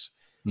innings.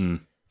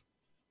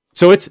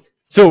 So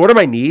what are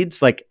my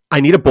needs? Like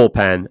I need a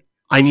bullpen.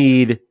 I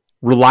need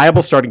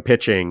reliable starting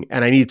pitching,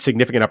 and I need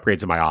significant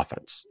upgrades in my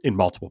offense in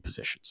multiple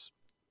positions.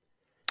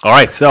 All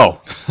right,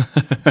 so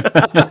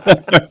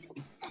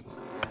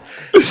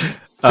it's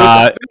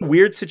a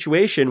weird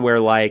situation where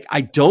like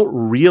I don't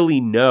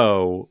really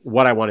know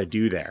what I want to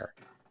do there.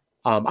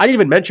 I didn't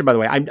even mention, by the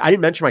way, I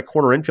didn't mention my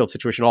corner infield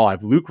situation at all. I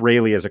have Luke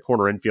Raley as a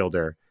corner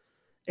infielder,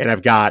 and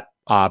I've got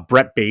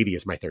Brett Beatty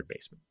as my third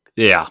baseman.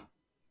 Yeah,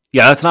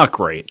 that's not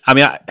great. I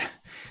mean,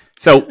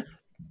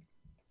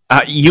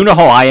 you know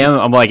how I am.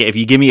 I'm like, if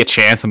you give me a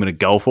chance, I'm going to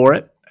go for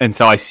it. And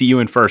so I see you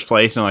in first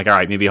place, and I'm like, all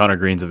right, maybe Hunter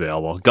Green's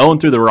available. Going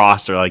through the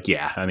roster, like,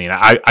 yeah. I mean,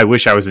 I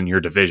wish I was in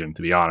your division,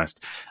 to be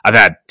honest. I've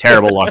had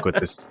terrible luck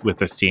with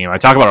this team. I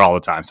talk about it all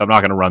the time, so I'm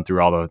not going to run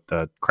through all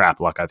the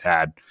crap luck I've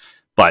had.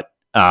 But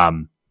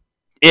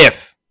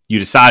if you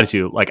decided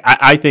to, like,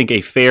 I think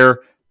a fair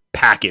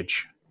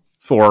package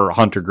for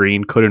Hunter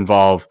Green could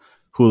involve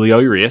Julio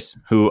Urias,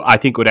 who I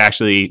think would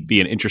actually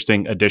be an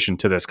interesting addition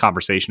to this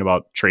conversation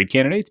about trade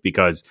candidates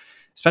because,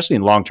 especially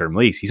in long-term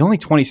leagues, he's only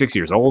 26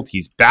 years old.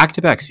 He's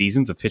back-to-back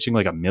seasons of pitching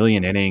like 1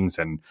 million innings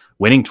and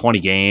winning 20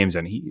 games,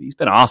 and he's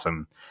been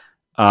awesome.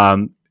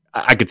 I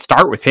could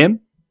start with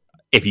him.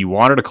 If you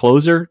wanted a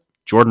closer,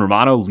 Jordan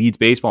Romano leads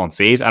baseball in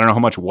saves. I don't know how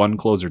much one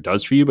closer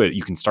does for you, but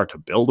you can start to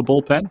build a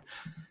bullpen.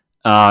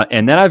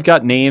 And then I've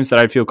got names that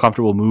I feel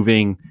comfortable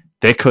moving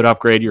that could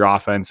upgrade your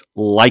offense,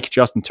 like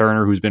Justin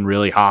Turner, who's been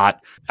really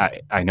hot.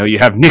 I know you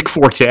have Nick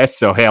Fortes,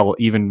 so hell,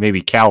 even maybe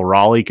Cal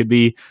Raleigh could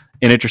be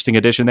an interesting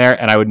addition there.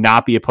 And I would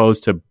not be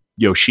opposed to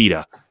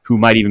Yoshida, who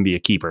might even be a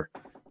keeper.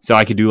 So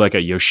I could do like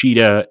a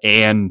Yoshida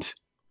and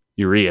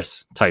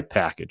Urias type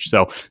package.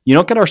 So you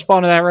don't get to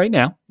respond to that right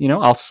now.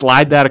 I'll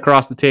slide that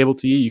across the table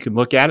to you. You can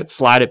look at it,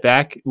 slide it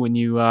back when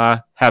you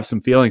have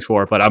some feelings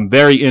for it. But I'm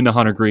very into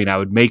Hunter Green. I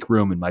would make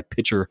room in my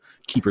pitcher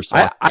keeper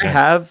slot. I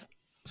have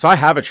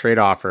a trade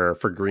offer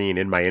for Green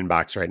in my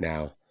inbox right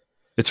now.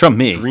 It's from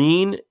me.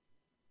 Green.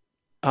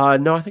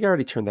 No, I think I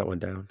already turned that one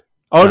down.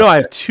 Oh, no, I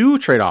have 2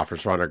 trade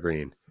offers for Hunter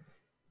Green.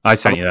 I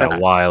sent you that a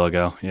while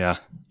ago. Yeah.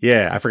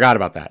 Yeah, I forgot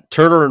about that.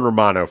 Turner and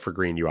Romano for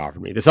Green you offered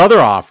me. This other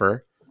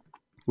offer,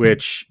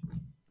 which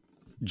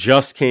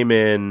just came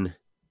in.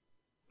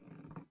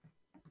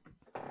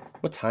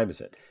 What time is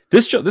it?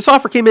 This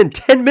offer came in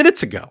 10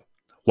 minutes ago.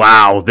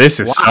 Wow, this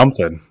is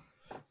something.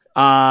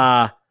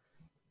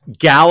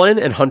 Gallen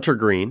and Hunter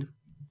Green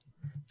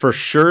for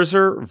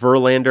Scherzer,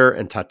 Verlander,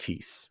 and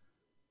Tatis.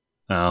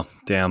 Oh,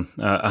 damn.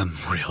 I'm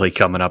really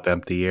coming up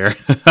empty here.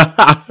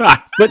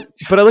 but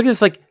I look at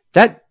this like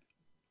that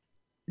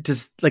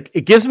does like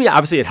it gives me,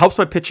 obviously it helps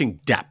my pitching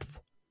depth,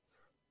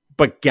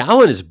 but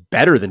Gallen is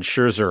better than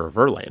Scherzer or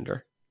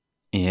Verlander.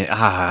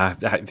 Yeah.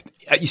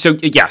 So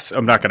yes,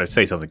 I'm not going to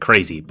say something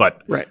crazy,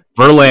 but right.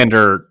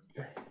 Verlander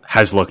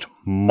has looked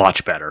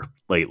much better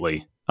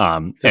lately.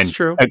 That's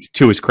true.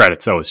 To his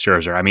credit, so is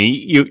Scherzer. I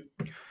mean,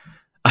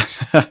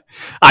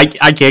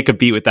 I can't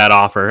compete with that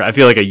offer. I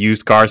feel like a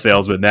used car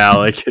salesman now.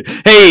 Like,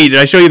 hey, did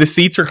I show you the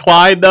seats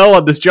reclined though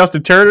on this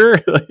Justin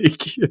Turner?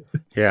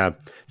 Yeah.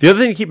 The other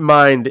thing to keep in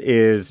mind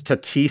is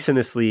Tatis in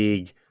this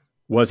league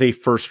was a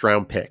first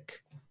round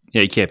pick.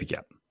 Yeah, he can't be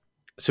kept.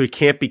 So he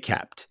can't be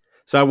kept.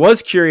 So I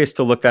was curious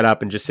to look that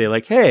up and just say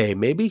like, hey,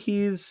 maybe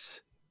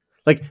this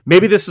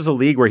was a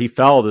league where he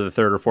fell to the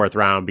 3rd or 4th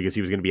round because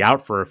he was going to be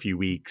out for a few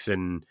weeks,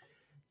 and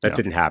that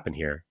didn't happen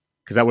here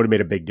because that would have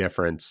made a big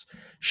difference.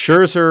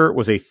 Scherzer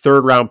was a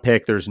 3rd round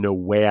pick. There's no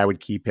way I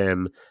would keep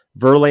him.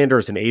 Verlander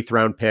is an 8th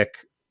round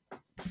pick.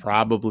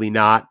 Probably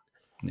not.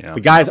 Yeah.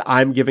 The guys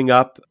I'm giving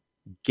up,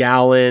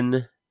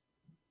 Gallon.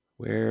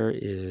 Where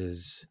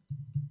is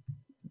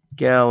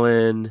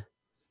Gallon?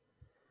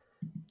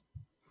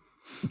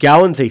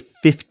 Gallon's a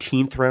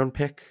 15th round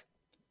pick.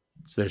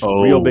 So there's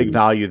real big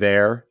value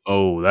there.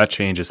 Oh, that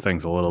changes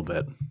things a little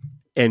bit.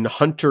 And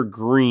Hunter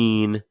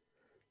Green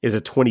is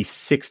a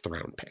 26th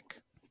round pick.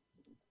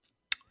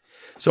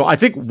 So I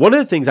think one of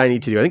the things I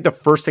need to do, I think the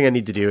first thing I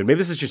need to do, and maybe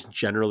this is just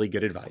generally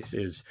good advice,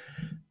 is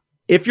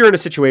if you're in a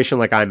situation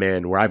like I'm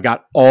in, where I've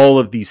got all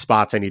of these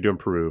spots I need to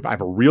improve, I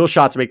have a real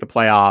shot to make the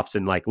playoffs,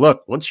 and like,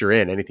 look, once you're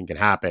in, anything can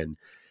happen.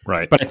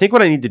 Right. But I think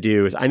what I need to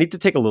do is I need to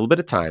take a little bit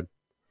of time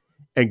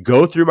and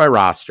go through my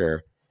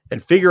roster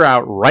and figure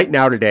out right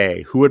now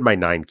today, who would my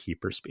 9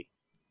 keepers be?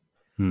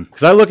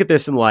 Because I look at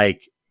this and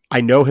like,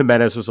 I know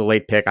Jimenez was a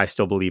late pick. I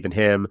still believe in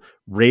him.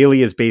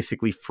 Rayleigh is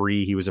basically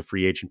free. He was a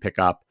free agent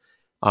pickup.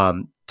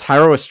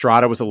 Tyro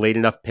Estrada was a late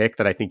enough pick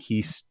that I think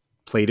he's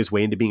played his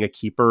way into being a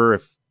keeper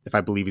if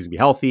I believe he's gonna be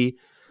healthy.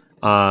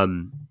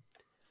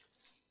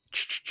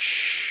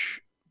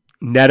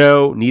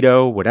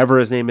 Neto, whatever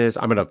his name is,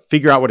 I'm gonna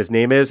figure out what his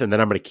name is, and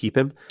then I'm gonna keep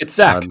him. It's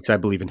Zach. Because I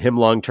believe in him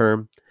long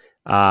term.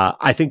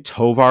 I think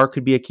Tovar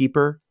could be a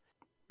keeper.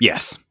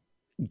 Yes.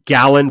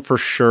 Gallon for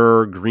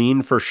sure.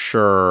 Green for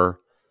sure.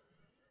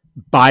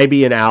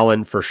 Bybee and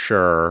Allen for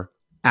sure.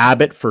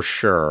 Abbott for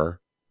sure.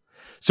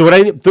 So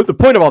the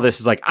point of all this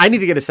is like, I need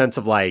to get a sense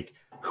of like,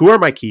 who are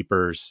my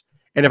keepers?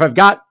 And if I've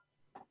got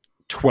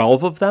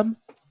 12 of them,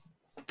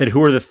 then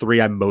who are the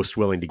 3 I'm most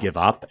willing to give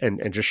up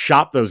and just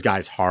shop those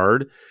guys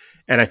hard.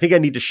 And I think I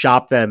need to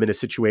shop them in a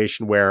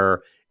situation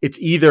where it's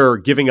either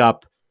giving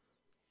up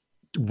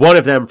one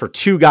of them for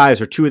 2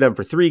 guys or 2 of them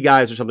for 3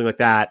 guys or something like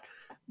that,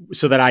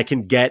 so that I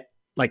can get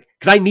like,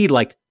 because I need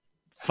like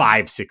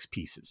 5-6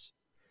 pieces.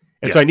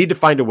 And so I need to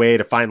find a way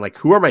to find like,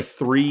 who are my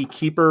 3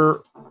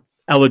 keeper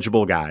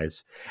eligible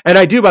guys. And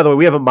I do, by the way,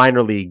 we have a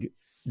minor league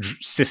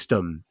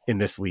system in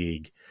this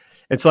league.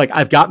 And so like,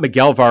 I've got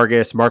Miguel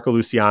Vargas, Marco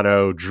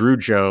Luciano, Drew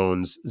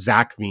Jones,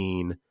 Zach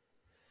Veen,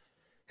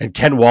 and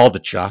Ken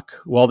Waldachuk.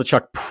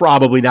 Waldachuk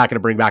probably not going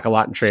to bring back a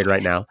lot in trade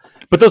right now,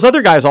 but those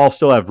other guys all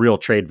still have real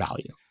trade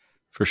value.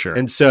 For sure.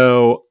 And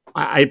so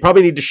I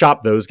probably need to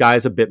shop those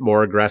guys a bit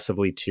more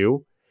aggressively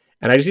too.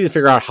 And I just need to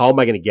figure out how am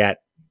I going to get,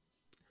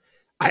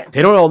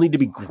 they don't all need to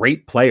be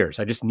great players.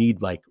 I just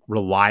need like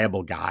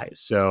reliable guys.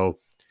 So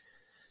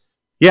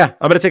yeah,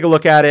 I'm going to take a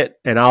look at it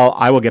and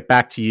I will get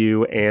back to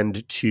you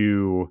and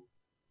to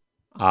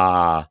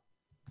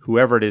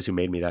whoever it is who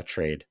made me that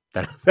trade,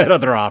 that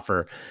other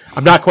offer.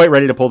 I'm not quite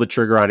ready to pull the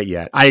trigger on it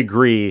yet. I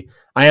agree.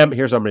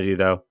 Here's what I'm going to do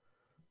though.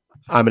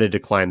 I'm going to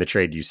decline the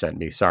trade you sent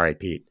me. Sorry,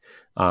 Pete.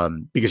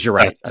 Because you're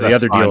right. The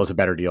other deal is a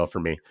better deal for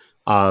me.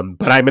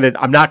 But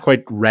I'm not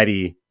quite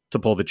ready to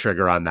pull the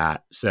trigger on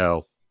that.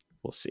 So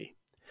we'll see.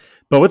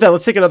 But with that,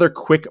 let's take another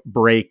quick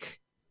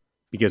break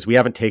because we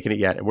haven't taken it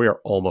yet and we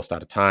are almost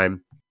out of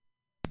time.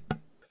 All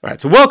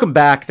right. So welcome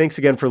back. Thanks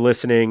again for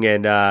listening.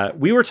 And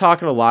we were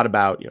talking a lot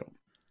about,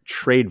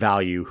 trade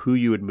value, who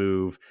you would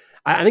move.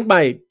 I think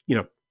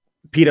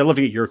Pete, I'd love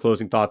to get your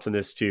closing thoughts on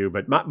this too.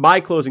 But my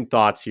closing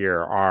thoughts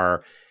here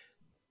are,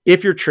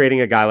 if you're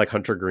trading a guy like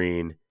Hunter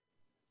Green,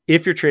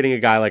 if you're trading a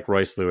guy like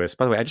Royce Lewis,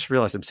 by the way, I just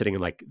realized I'm sitting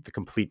in like the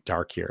complete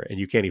dark here and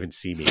you can't even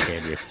see me,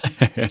 can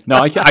you?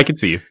 No, I can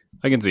see you.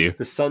 I can see you.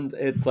 The sun,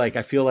 it's like,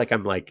 I feel like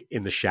I'm like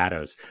in the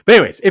shadows. But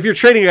anyways, if you're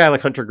trading a guy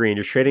like Hunter Green,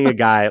 you're trading a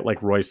guy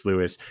like Royce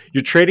Lewis,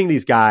 you're trading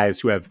these guys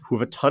who have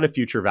a ton of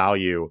future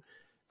value.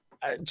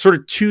 Sort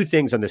of 2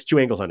 things on this, 2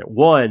 angles on it.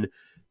 One,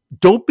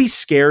 don't be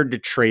scared to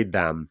trade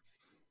them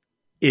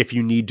if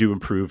you need to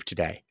improve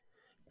today,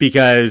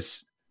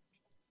 because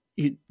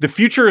the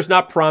future is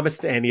not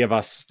promised to any of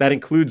us. That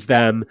includes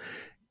them.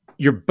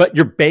 You're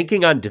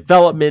banking on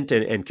development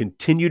and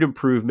continued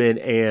improvement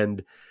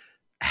and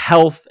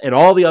health and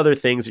all the other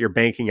things that you're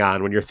banking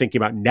on when you're thinking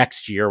about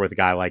next year with a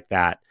guy like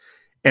that.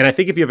 And I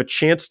think if you have a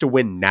chance to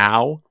win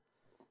now,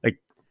 like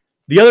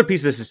the other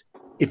piece of this is,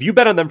 if you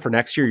bet on them for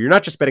next year, you're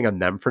not just betting on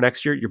them for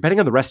next year, you're betting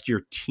on the rest of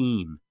your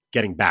team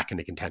getting back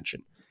into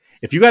contention.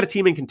 If you got a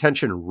team in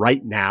contention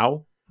right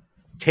now,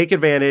 take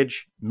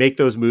advantage, make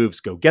those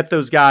moves, go get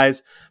those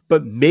guys,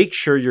 but make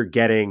sure you're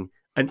getting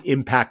an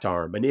impact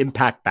arm, an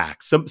impact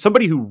back,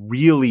 somebody who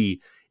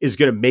really is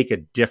going to make a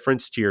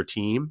difference to your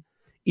team,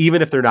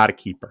 even if they're not a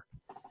keeper.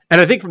 And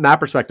I think from that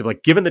perspective,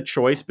 like given the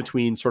choice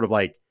between sort of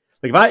like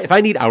if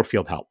I need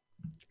outfield help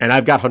and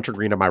I've got Hunter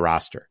Green on my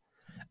roster,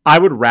 I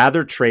would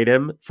rather trade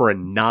him for a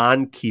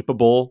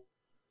non-keepable,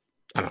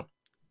 I don't know,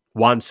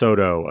 Juan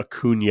Soto,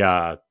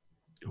 Acuna,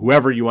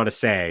 whoever you want to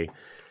say,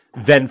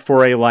 than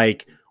for a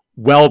like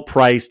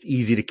well-priced,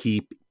 easy to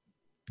keep,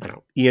 I don't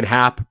know, Ian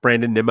Happ,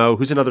 Brandon Nimmo,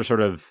 who's another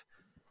sort of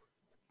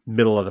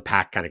middle of the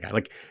pack kind of guy.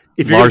 Like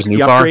if you're Lars going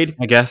to Nootbaar, upgrade,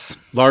 I guess.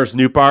 Lars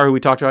Nootbaar, who we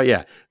talked about,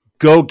 yeah,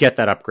 go get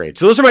that upgrade.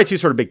 So those are my 2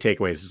 sort of big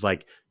takeaways. Is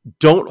like,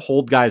 don't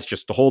hold guys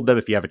just to hold them.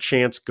 If you have a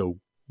chance,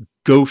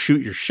 go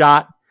shoot your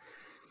shot.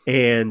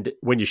 And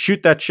when you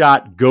shoot that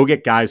shot, go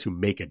get guys who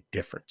make a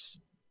difference.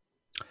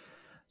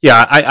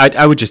 Yeah,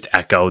 I would just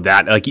echo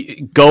that. Like,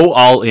 go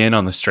all in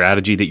on the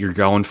strategy that you're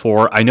going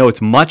for. I know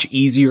it's much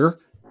easier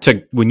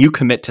to, when you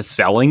commit to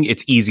selling,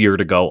 it's easier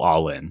to go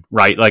all in,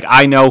 right? Like,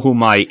 I know who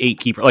my 8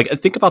 keeper, like,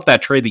 think about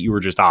that trade that you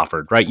were just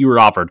offered, right? You were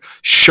offered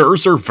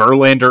Scherzer,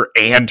 Verlander,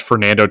 and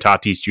Fernando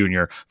Tatis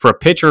Jr. for a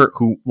pitcher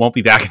who won't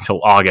be back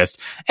until August.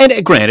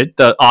 And granted,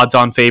 the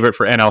odds-on favorite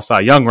for NL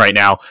Cy Young right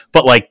now,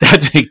 but like,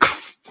 that's a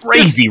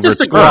crazy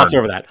just to gloss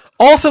over that.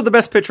 Also the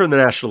best pitcher in the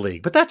National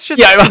League, but that's just,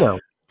 you know.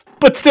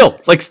 But still,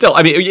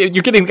 I mean,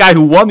 you're getting the guy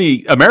who won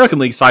the American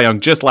League Cy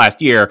Young just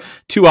last year,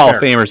 2 Hall of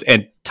Famers,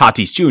 and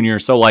Tatis Jr.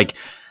 So like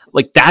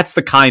that's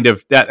the kind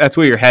of that's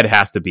where your head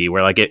has to be.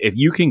 Where like if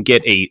you can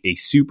get a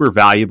super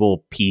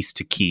valuable piece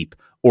to keep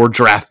or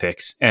draft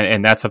picks,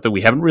 and that's something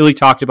we haven't really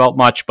talked about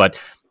much, but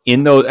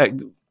in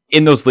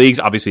those leagues,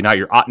 obviously not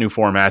your Otnu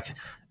formats,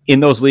 in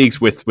those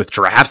leagues with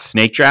drafts,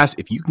 snake drafts,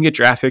 if you can get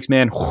draft picks,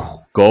 man,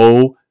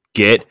 go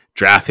get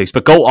draft picks,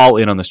 but go all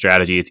in on the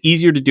strategy. It's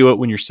easier to do it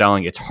when you're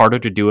selling. It's harder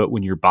to do it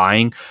when you're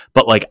buying.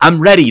 But like,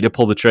 I'm ready to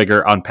pull the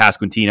trigger on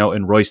Pasquantino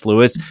and Royce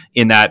Lewis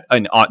in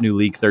Otnu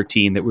League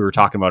 13 that we were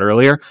talking about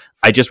earlier.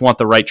 I just want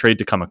the right trade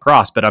to come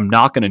across, but I'm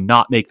not going to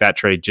not make that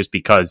trade just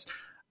because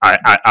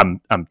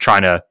I'm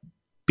trying to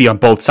be on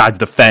both sides of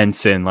the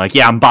fence and like,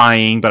 yeah, I'm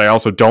buying, but I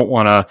also don't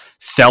want to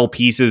sell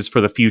pieces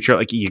for the future.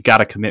 Like, you got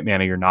to commit,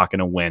 man, or you're not going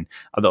to win.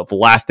 The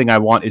last thing I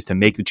want is to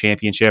make the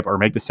championship or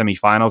make the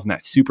semifinals in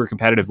that super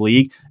competitive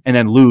league and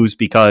then lose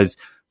because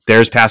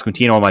there's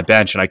Pasquantino on my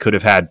bench and I could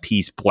have had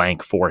piece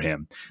blank for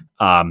him.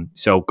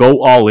 So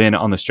go all in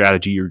on the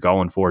strategy you're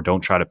going for.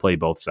 Don't try to play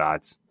both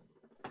sides.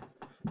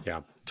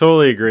 Yeah,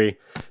 totally agree.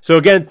 So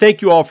again,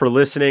 thank you all for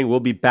listening. We'll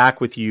be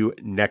back with you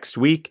next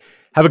week.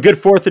 Have a good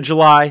 4th of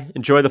July.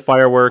 Enjoy the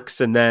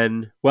fireworks. And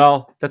then,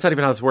 well, that's not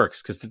even how this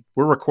works because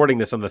we're recording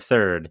this on the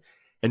 3rd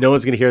and no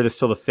one's going to hear this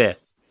till the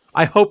 5th.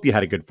 I hope you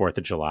had a good 4th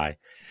of July.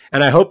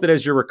 And I hope that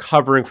as you're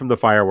recovering from the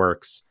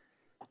fireworks,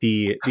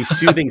 the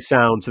soothing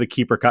sounds of the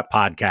Keeper Cut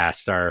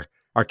podcast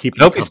are keeping.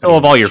 I hope you still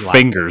have all your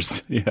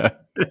fingers. Yeah.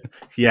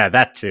 Yeah,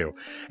 that too.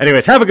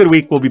 Anyways, have a good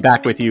week. We'll be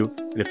back with you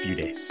in a few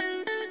days.